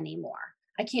this anymore.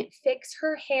 I can't fix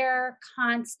her hair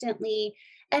constantly.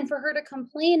 And for her to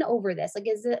complain over this, like,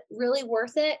 is it really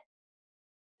worth it?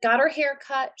 Got her hair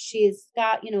cut. She's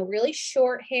got, really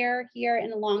short hair here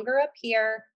and longer up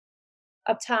here,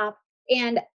 up top,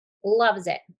 and loves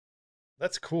it.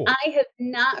 That's cool. I have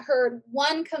not heard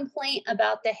one complaint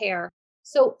about the hair.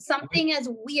 So I mean, something as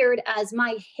weird as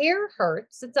my hair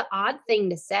hurts, it's an odd thing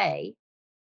to say,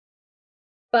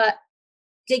 but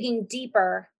digging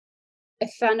deeper, I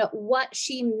found out what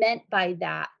she meant by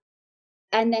that,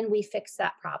 and then we fixed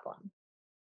that problem.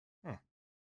 huh.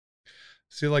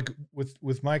 See, like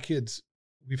with my kids,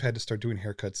 we've had to start doing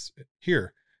haircuts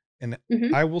here, and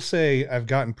Mhm. I will say I've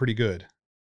gotten pretty good.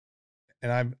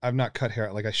 And I've not cut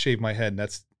hair. Like I shave my head, and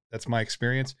that's my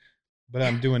experience. But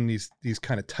I'm doing these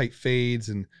kind of tight fades,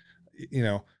 and you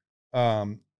know,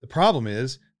 the problem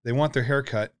is they want their hair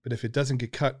cut, but if it doesn't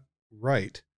get cut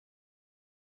right,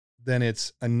 then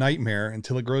it's a nightmare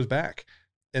until it grows back.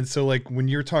 And so, like when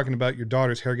you're talking about your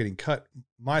daughter's hair getting cut,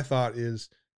 my thought is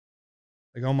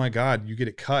like, oh my God, you get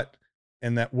it cut,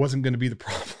 and that wasn't going to be the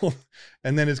problem,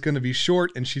 and then it's going to be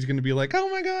short, and she's going to be like, oh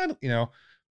my God,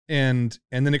 and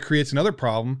then it creates another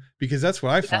problem because that's what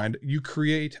I Yeah. find.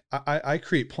 I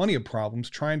create plenty of problems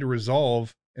trying to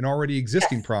resolve an already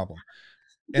existing Yes. problem.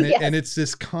 And Yes. it's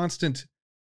this constant,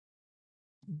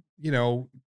 you know,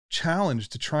 challenge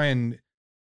to try and,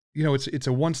 it's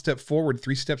a one step forward,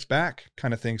 three steps back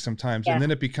kind of thing sometimes. And Yeah.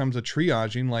 then it becomes a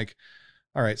triaging like,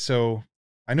 all right, so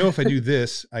I know if I do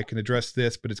this, I can address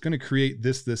this, but it's going to create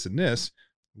this, this, and this.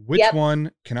 Which Yep.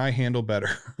 one can I handle better?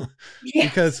 Yes.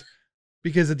 because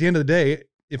Because at the end of the day,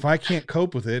 if I can't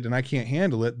cope with it and I can't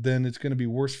handle it, then it's going to be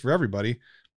worse for everybody.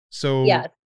 So Yes.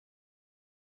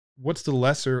 what's the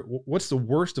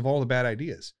worst of all the bad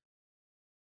ideas?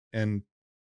 And,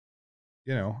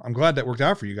 I'm glad that worked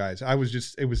out for you guys. It was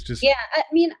just, Yeah, I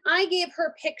mean, I gave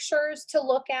her pictures to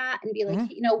look at and be like, mhm,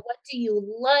 "What do you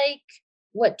like?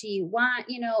 What do you want?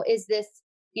 Is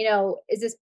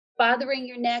this bothering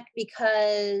your neck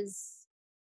because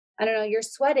I don't know, you're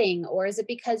sweating, or is it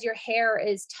because your hair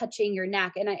is touching your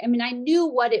neck?" And I mean, I knew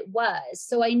what it was.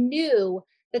 So I knew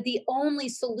that the only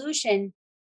solution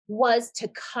was to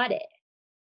cut it.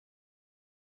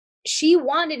 She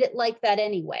wanted it like that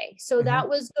anyway. So mhm, that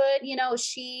was good.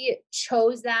 She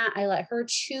chose that. I let her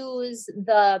choose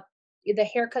the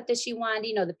haircut that she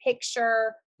wanted, the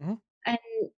picture, mhm. and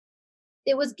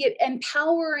it was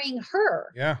empowering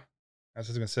her. Yeah. That's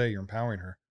what I was going to say. You're empowering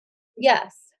her,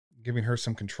 Yes. giving her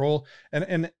some control.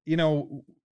 And,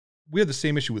 we have the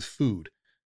same issue with food.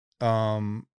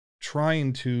 Um,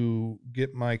 Trying to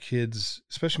get my kids,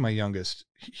 especially my youngest,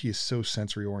 he is so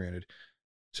sensory oriented,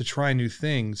 to try new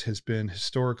things has been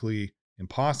historically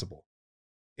impossible.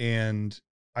 And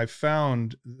I've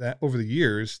found that over the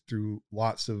years, through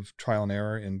lots of trial and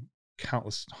error and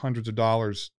countless hundreds of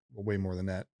dollars, well, way more than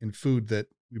that, in food that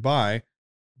we buy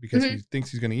because he Mhm. thinks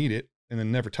he's going to eat it and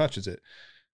then never touches it.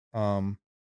 Um,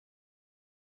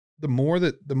 the more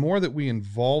that we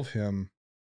involve him,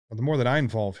 or the more that I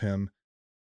involve him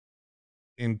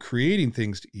in creating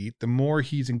things to eat, the more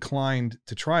he's inclined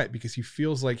to try it because he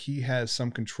feels like he has some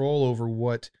control over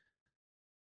what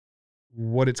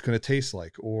it's going to taste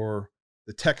like or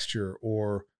the texture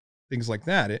or things like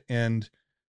that. And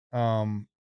um,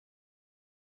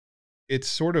 it's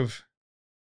sort of,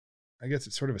 I guess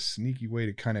it's sort of a sneaky way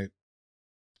to kind of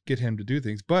get him to do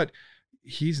things. But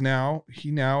he now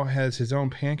has his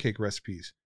own pancake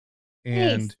recipes,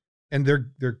 and Nice.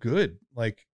 they're good.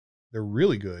 Like They're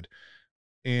really good.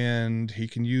 And he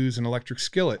can use an electric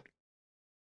skillet.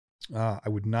 I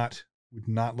would not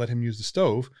let him use the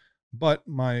stove, but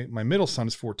my middle son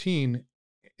is 14,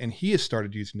 and he has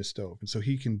started using the stove, and so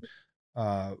he can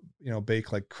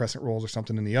bake like crescent rolls or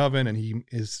something in the oven. And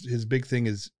his big thing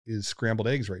is scrambled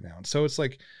eggs right now. And so it's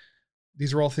like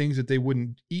these are all things that they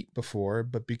wouldn't eat before,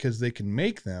 but because they can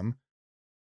make them,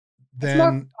 It's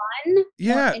more then fun, more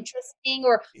yeah, interesting,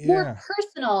 or more yeah,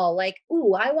 personal, like,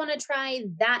 "Ooh, I wanna try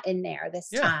that in there this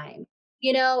yeah. time."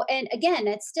 And again,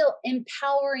 it's still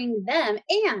empowering them,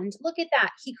 and look at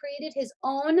that, he created his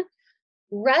own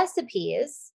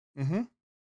recipes, Hmm.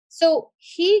 so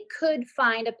he could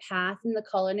find a path in the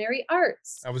culinary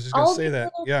arts. I was just gonna All say these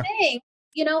that. little Yeah, things,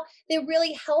 they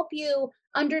really help you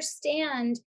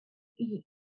understand y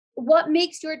what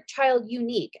makes your child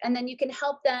unique, and then you can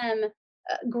help them,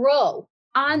 grow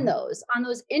on hmm, those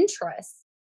interests,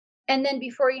 and then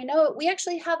before you know it, we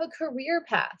actually have a career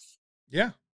path.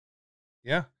 yeah,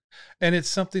 yeah. And it's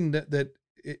something that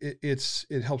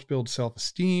it helps build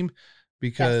self-esteem, Yes.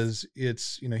 because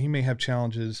he may have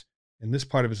challenges in this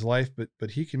part of his life,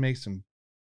 but he can make some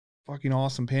fucking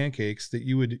awesome pancakes that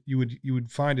you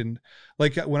would find in,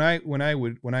 like, when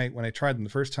I tried them the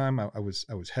first time, I was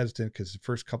hesitant because the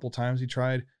first couple times he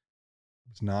tried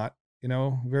was not,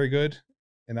 very good.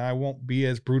 And I won't be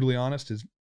as brutally honest as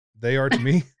they are to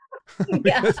me,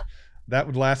 Yeah. because that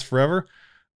would last forever.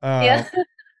 Yeah. Uh,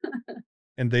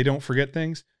 and they don't forget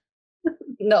things.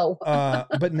 No.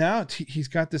 But now he's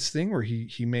got this thing where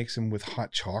he makes them with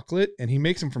hot chocolate, and he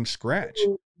makes them from scratch.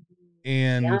 Ooh, yeah.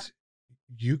 And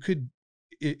you could,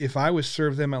 if I was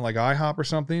served them at like IHOP or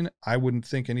something, I wouldn't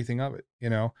think anything of it, Oh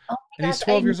And my he's gosh, I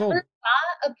 12 years never old.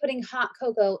 thought of putting hot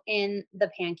cocoa in the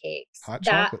pancakes. Hot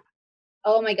That chocolate.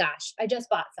 Oh my gosh, I just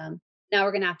bought some. Now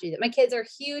we're gonna have to do that. My kids are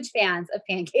huge fans of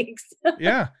pancakes.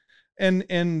 Yeah.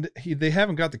 And they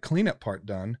haven't got the cleanup part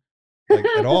done, like,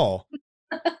 at all.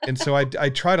 And so I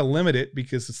try to limit it,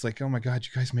 because it's like, "Oh my god,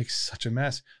 you guys make such a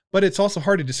mess." But it's also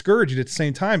hard to discourage it at the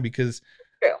same time, because,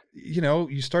 True.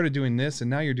 you started doing this and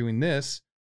now you're doing this,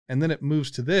 and then it moves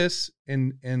to this,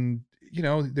 and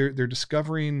they're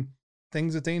discovering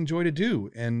things that they enjoy to do.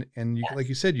 And like Yes.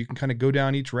 you said, you can kind of go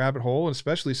down each rabbit hole, and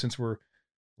especially since we're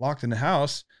locked in the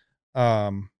house,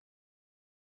 um,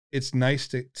 it's nice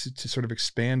to sort of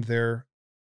expand their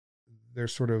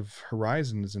sort of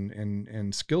horizons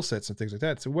and skill sets and things like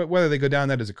that. So whether they go down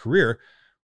that as a career,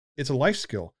 it's a life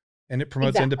skill, and it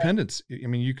promotes Exactly. independence. I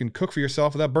mean, you can cook for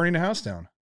yourself without burning the house down.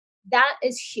 That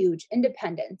is huge,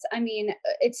 independence. I mean,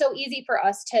 it's so easy for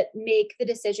us to make the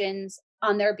decisions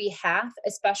on their behalf,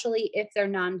 especially if they're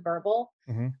nonverbal.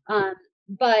 Hmm. Um,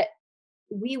 but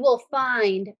we will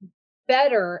find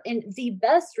better and the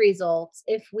best results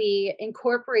if we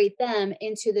incorporate them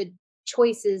into the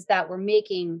choices that we're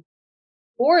making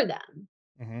for them.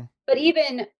 Hmm. But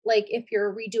even like if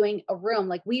you're redoing a room,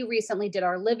 like we recently did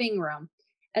our living room,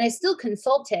 and I still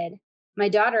consulted my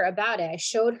daughter about it. I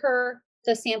showed her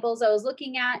the samples I was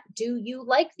looking at. Do you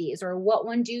like these, or what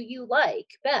one do you like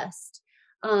best?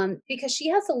 Because she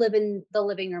has to live in the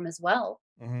living room as well,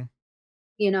 Hmm.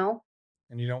 you know?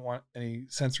 And you don't want any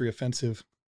sensory offensive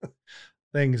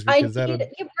things, I because that'll.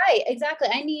 You're right, exactly.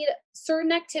 I need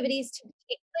certain activities to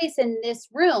take place in this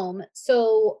room.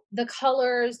 So the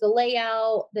colors, the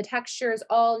layout, the textures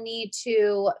all need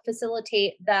to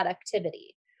facilitate that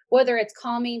activity, whether it's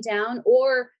calming down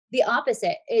or the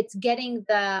opposite. It's getting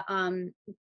the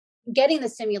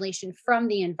stimulation from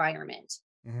the environment.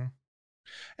 Hmm.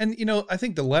 And I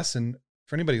think the lesson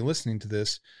for anybody listening to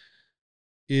this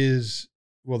is,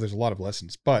 well, there's a lot of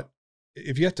lessons, but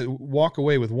if you have to walk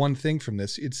away with one thing from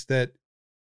this, it's that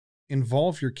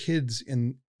involve your kids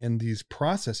in these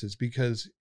processes, because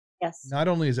Yes. not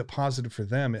only is it positive for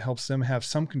them, it helps them have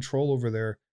some control over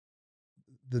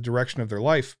the direction of their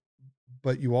life,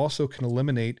 but you also can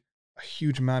eliminate a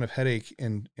huge amount of headache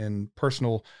and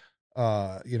personal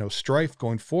strife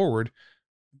going forward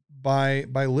by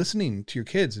listening to your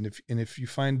kids. And if you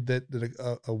find that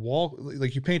a wall,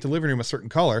 like, you paint the living room a certain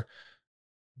color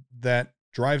that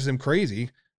drives them crazy,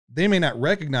 they may not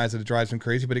recognize that it drives them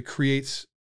crazy, but it creates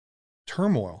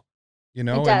turmoil, It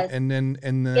and does. and then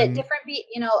and Get then different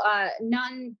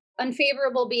non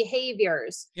unfavorable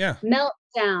behaviors, yeah,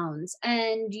 meltdowns,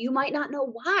 and you might not know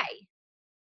why.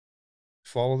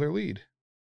 follow their lead,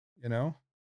 you know?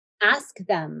 Ask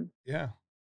them, Yeah,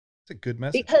 it's a good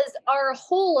message. because our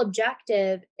whole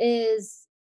objective is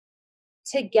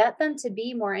to get them to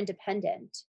be more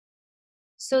independent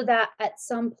so that at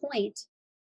some point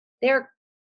they're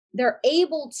they're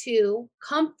able to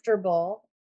comfortable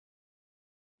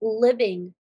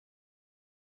living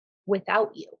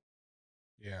without you.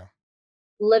 Yeah.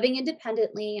 living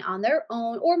independently on their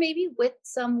own or maybe with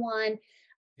someone.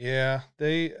 Yeah,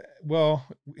 well,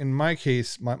 in my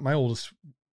case, my oldest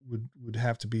would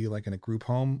have to be like in a group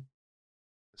home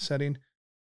setting.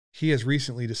 He has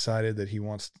recently decided that he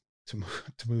wants to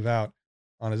to move out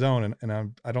on his own, and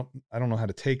I don't know how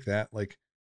to take that. Like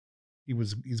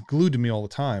he's glued to me all the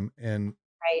time,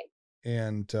 Right.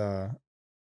 and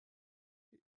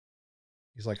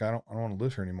he's like, I don't want to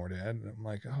live here anymore, Dad. And I'm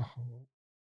like, oh,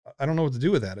 I don't know what to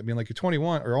do with that. I mean, like you're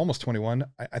 21 or almost 21.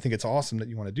 I think it's awesome that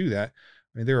you want to do that.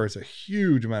 I mean, there is a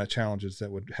huge amount of challenges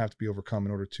that would have to be overcome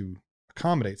in order to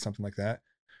accommodate something like that.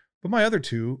 But my other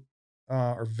two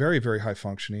are very, very high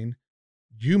functioning.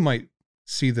 You might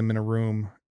see them in a room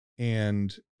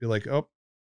and be like, oh,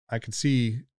 I can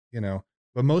see,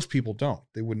 but most people don't.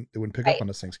 They wouldn't pick up Right. on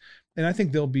those things. And I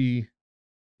think they'll be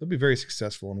very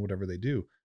successful in whatever they do.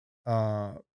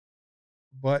 Uh,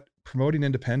 but promoting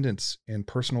independence and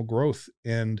personal growth,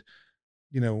 and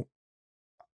you know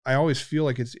I always feel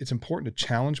like it's important to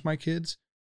challenge my kids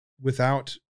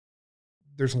without,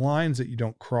 there's lines that you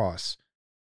don't cross.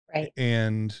 Right.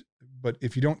 And but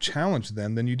if you don't challenge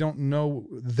them, then they don't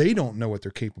know what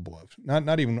they're capable of.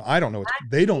 Not even I don't know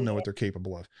they don't know Exactly. what they're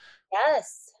capable of.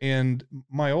 Yes. And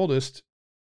my oldest,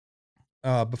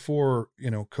 before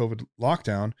COVID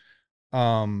lockdown,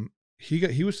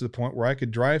 he was to the point where we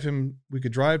could drive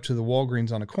to the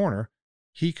Walgreens on a corner.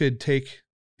 He could take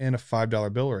in a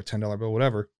 $5 bill or a $10 bill,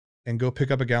 whatever, and go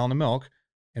pick up a gallon of milk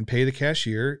and pay the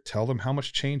cashier, tell them how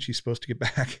much change he's supposed to get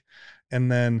back,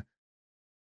 and then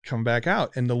come back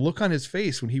out. And the look on his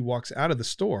face when he walks out of the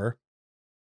store,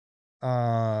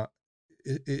 uh,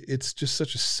 it's just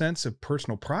such a sense of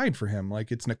personal pride for him.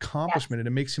 Like it's an Yes. accomplishment, and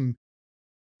it makes him,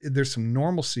 there's some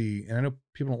normalcy. And I know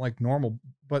people don't like normal,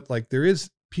 but like there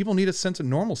is, people need a sense of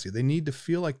normalcy. They need to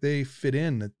feel like they fit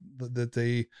in,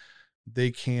 that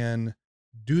they can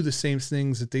do the same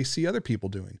things that they see other people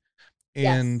doing.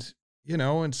 Yes. And,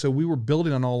 and so we were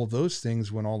building on all of those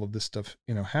things when all of this stuff,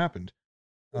 happened.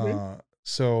 Hmm.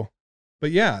 So,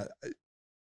 but yeah,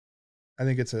 I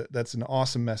think that's an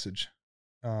awesome message,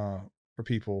 for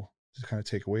people to kind of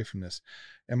take away from this.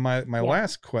 And my Yeah.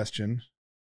 last question,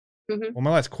 Hmm. well,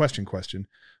 my last question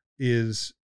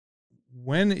is,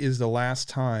 when is the last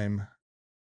time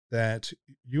that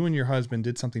you and your husband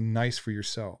did something nice for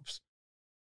yourselves?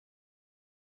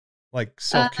 Like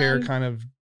self-care, Um, kind of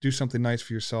do something nice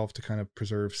for yourself to kind of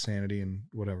preserve sanity and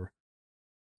whatever.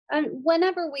 and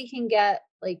whenever we can get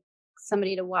like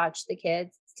somebody to watch the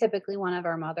kids, typically one of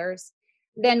our mothers,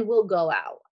 then we'll go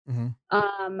out. Mhm.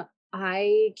 Um,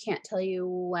 I can't tell you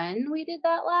when we did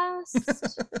that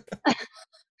last.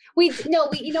 No,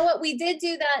 we you know what? We did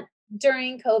do that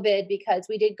during COVID because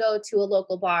we did go to a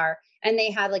local bar and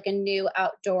they had like a new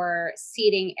outdoor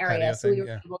seating area. Patio So we thing, were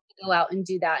yeah. able to go out and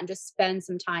do that and just spend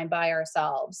some time by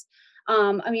ourselves.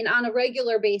 I mean, on a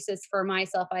regular basis for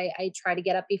myself, I try to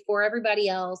get up before everybody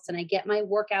else and I get my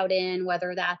workout in,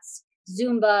 whether that's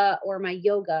Zumba or my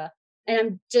yoga. And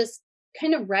I'm just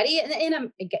kind of ready I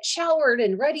get showered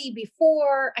and ready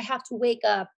before I have to wake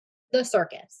up the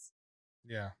circus.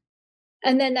 Yeah.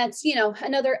 And then that's,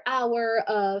 another hour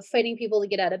of fighting people to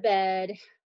get out of bed,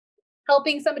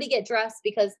 helping somebody get dressed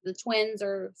because the twins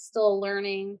are still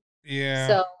learning. Yeah.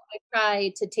 So I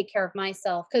try to take care of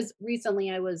myself because recently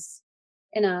I was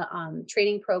in a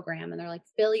training program and they're like,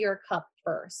 fill your cup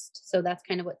first. So that's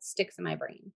kind of what sticks in my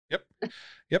brain. Yep.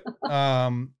 Yep.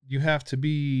 You have to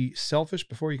be selfish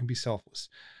before you can be selfless.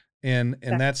 And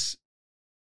Exactly.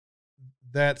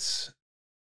 that's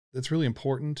that's really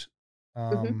important, Hmm.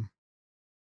 um,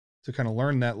 to kind of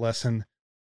learn that lesson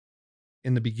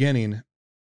in the beginning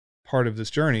part of this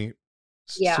journey,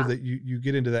 so Yeah. that you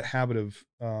get into that habit of,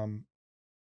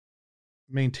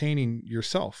 maintaining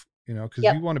yourself, because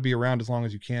Yep. you want to be around as long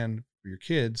as you can for your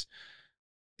kids.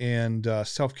 And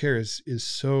self-care is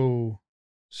so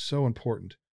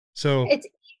important. So, It's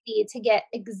easy to get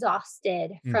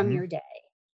exhausted from mhm. your day.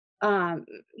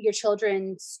 Your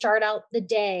children start out the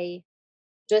day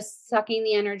just sucking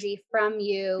the energy from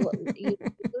you. You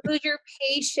lose your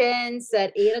patience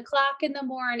at 8 o'clock in the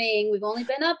morning. We've only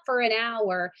been up for an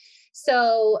hour.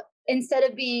 So instead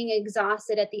of being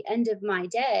exhausted at the end of my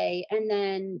day and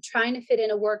then trying to fit in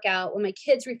a workout when my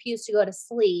kids refuse to go to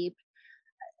sleep,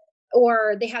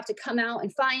 or they have to come out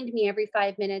and find me every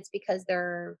 5 minutes because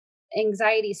they're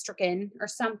anxiety stricken or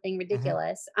something Mhm.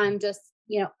 ridiculous. I'm just,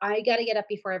 I got to get up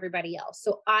before everybody else.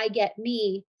 So I get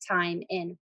me time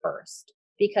in first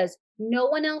because no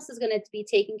one else is going to be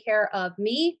taking care of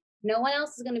me. No one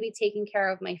else is going to be taking care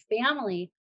of my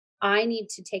family. I need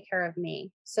to take care of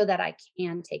me so that I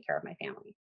can take care of my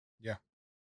family. Yeah.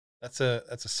 That's a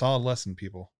solid lesson,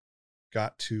 people.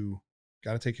 got to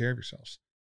take care of yourselves.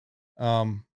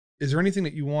 Is there anything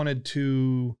that you wanted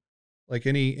to, like,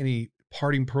 any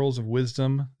parting pearls of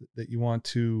wisdom that you want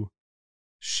to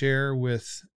share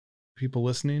with people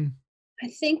listening? I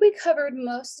think we covered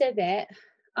most of it.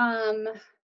 I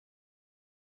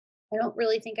don't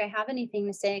really think I have anything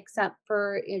to say except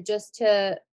for, just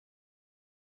to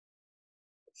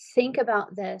think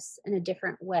about this in a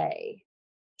different way.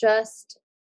 Just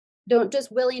don't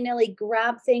just willy-nilly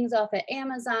grab things off of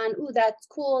Amazon. Ooh, that's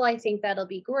cool. I think that'll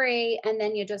be great. And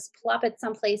then you just plop it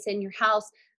someplace in your house.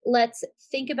 Let's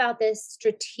think about this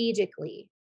strategically.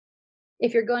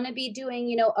 If you're going to be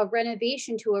doing, a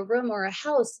renovation to a room or a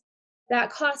house,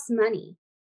 that costs money.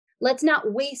 Let's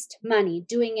not waste money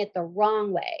doing it the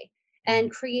wrong way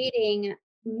and creating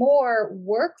more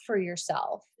work for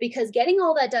yourself, because getting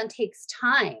all that done takes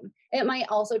time. It might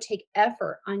also take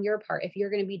effort on your part if you're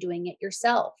going to be doing it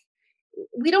yourself.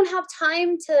 We don't have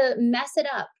time to mess it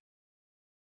up.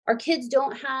 Our kids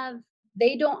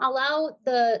they don't allow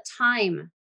the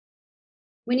time.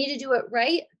 We need to do it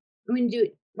right. We need to do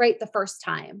it right the first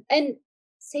time and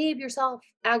save yourself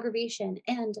aggravation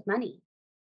and money.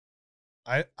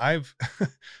 I've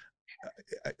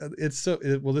it's so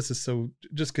well, this is so,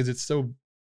 just because it's so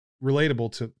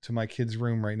relatable to my kids'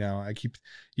 room right now.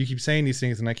 You keep saying these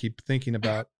things and I keep thinking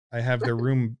about, I have their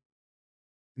room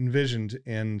envisioned,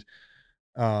 and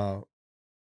now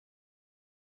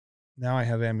I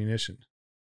have ammunition.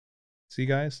 See,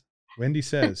 guys, Wendy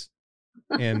says,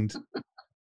 and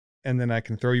then I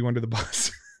can throw you under the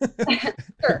bus.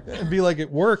 Sure. And be like, it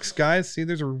works, guys. See,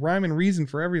 there's a rhyme and reason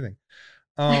for everything.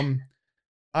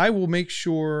 I will make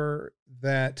sure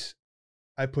that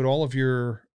I put all of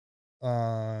your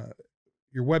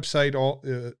website, all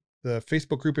the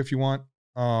Facebook group, if you want.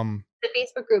 The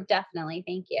Facebook group, definitely.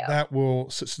 Thank you. That will,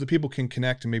 so the people can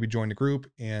connect and maybe join the group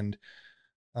and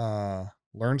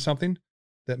learn something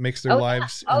that makes their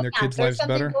lives and their kids' lives better.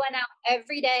 There's something going out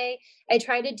every day. I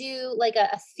try to do like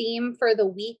a theme for the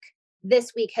week.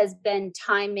 This week has been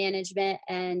time management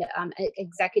and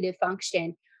executive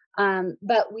function.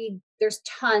 But there's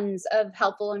tons of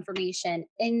helpful information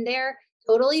in there.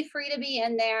 Totally free to be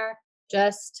in there.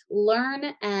 Just learn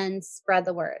and spread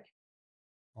the word.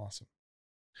 Awesome.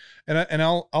 And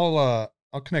I'll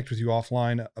connect with you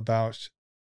offline about,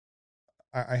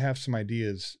 I have some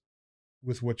ideas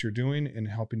with what you're doing and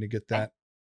helping to get that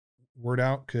word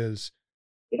out, because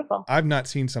beautiful. I've not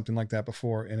seen something like that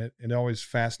before. And it always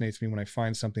fascinates me when I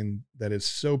find something that is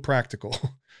so practical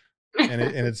and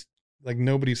it's like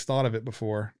nobody's thought of it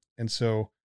before. And so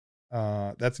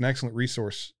that's an excellent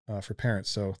resource for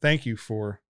parents. So thank you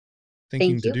for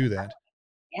thinking to do that.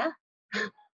 Yeah.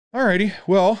 All righty.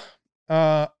 Well,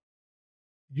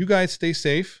 you guys stay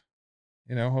safe.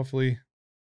 Hopefully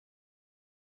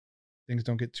things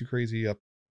don't get too crazy up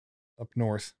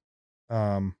north.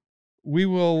 We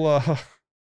will,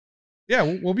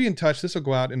 we'll be in touch. This will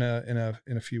go out in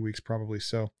a few weeks probably.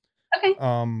 So, okay.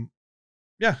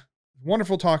 Yeah.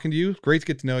 Wonderful talking to you. Great to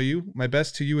get to know you. My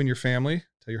best to you and your family.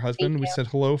 Tell your husband we said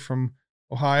hello from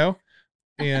Ohio.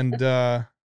 And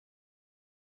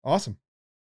awesome.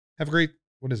 Have a great,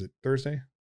 what is it, Thursday?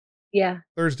 Yeah.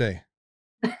 Thursday.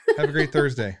 Have a great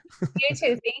Thursday. You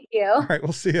too. Thank you. All right.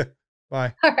 We'll see you.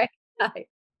 Bye. All right. Bye.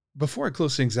 Before I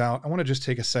close things out, I want to just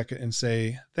take a second and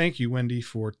say thank you, Wendy,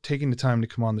 for taking the time to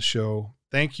come on the show.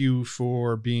 Thank you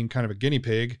for being kind of a guinea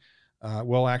pig.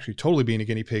 Actually totally being a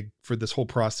guinea pig for this whole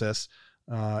process,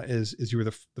 as you were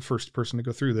the first person to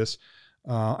go through this.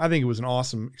 I think it was an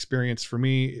awesome experience for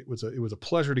me. It was a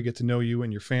pleasure to get to know you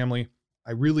and your family.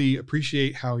 I really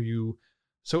appreciate how you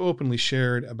so openly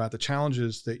shared about the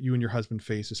challenges that you and your husband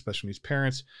face, especially as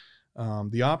parents,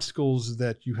 the obstacles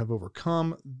that you have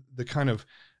overcome, the kind of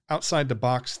outside the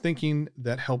box thinking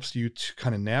that helps you to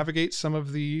kind of navigate some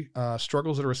of the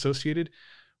struggles that are associated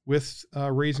with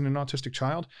raising an autistic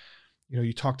child.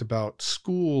 You talked about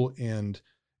school and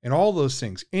all those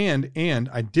things. And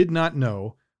I did not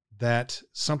know that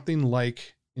something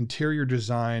like interior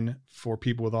design for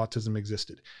people with autism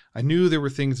existed. I knew there were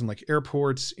things in like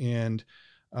airports, and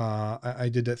I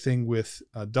did that thing with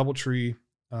Doubletree,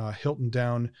 Hilton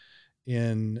down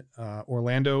in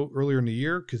Orlando earlier in the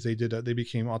year, because they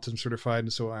became autism certified.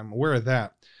 And so I'm aware of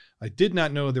that. I did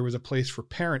not know there was a place for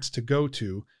parents to go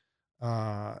to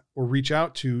or reach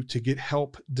out to get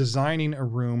help designing a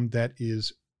room that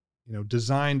is,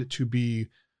 designed to be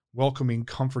welcoming,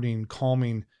 comforting,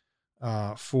 calming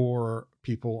for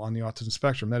people on the autism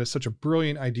spectrum. That is such a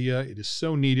brilliant idea. It is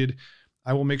so needed.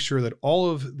 I will make sure that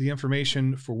all of the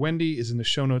information for Wendy is in the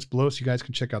show notes below, so you guys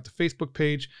can check out the Facebook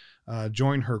page,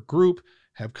 join her group,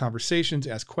 have conversations,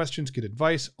 ask questions, get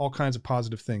advice, all kinds of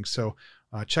positive things. So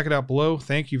check it out below.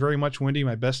 Thank you very much, Wendy.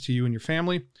 My best to you and your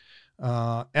family.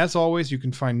 As always, you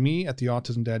can find me at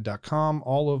theautismdad.com.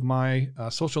 All of my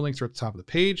social links are at the top of the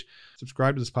page.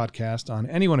 Subscribe to this podcast on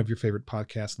any one of your favorite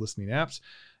podcast listening apps.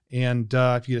 And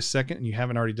if you get a second and you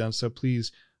haven't already done so,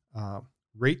 please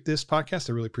rate this podcast.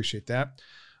 I really appreciate that.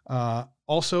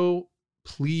 Also,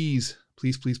 please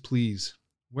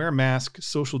wear a mask,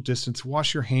 social distance,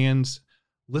 wash your hands,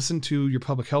 listen to your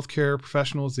public health care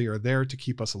professionals. They are there to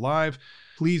keep us alive.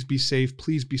 Please be safe.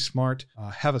 Please be smart.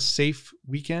 Have a safe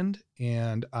weekend,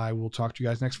 and I will talk to you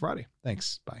guys next Friday.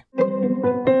 Thanks. Bye.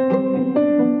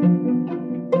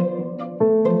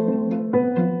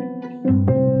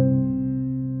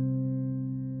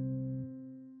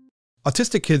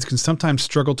 Autistic kids can sometimes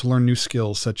struggle to learn new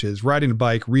skills such as riding a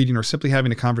bike, reading, or simply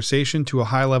having a conversation to a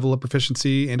high level of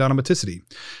proficiency and automaticity.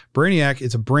 Brainiac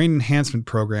is a brain enhancement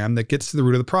program that gets to the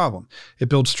root of the problem. It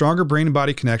builds stronger brain and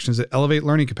body connections that elevate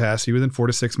learning capacity within 4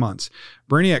 to 6 months.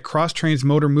 Brainiac cross-trains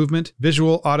motor movement,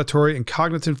 visual, auditory, and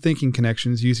cognitive thinking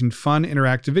connections using fun,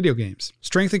 interactive video games.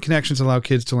 Strengthened connections allow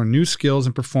kids to learn new skills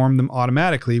and perform them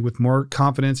automatically with more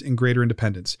confidence and greater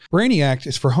independence. Brainiac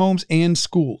is for homes and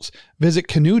schools. Visit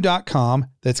Kinuu.com,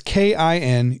 that's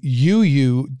KINUU.com,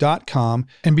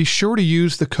 and be sure to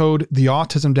use the code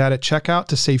TheAutismDad at checkout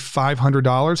to save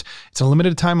 $500. It's a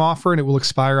limited time offer and it will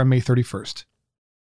expire on May 31st.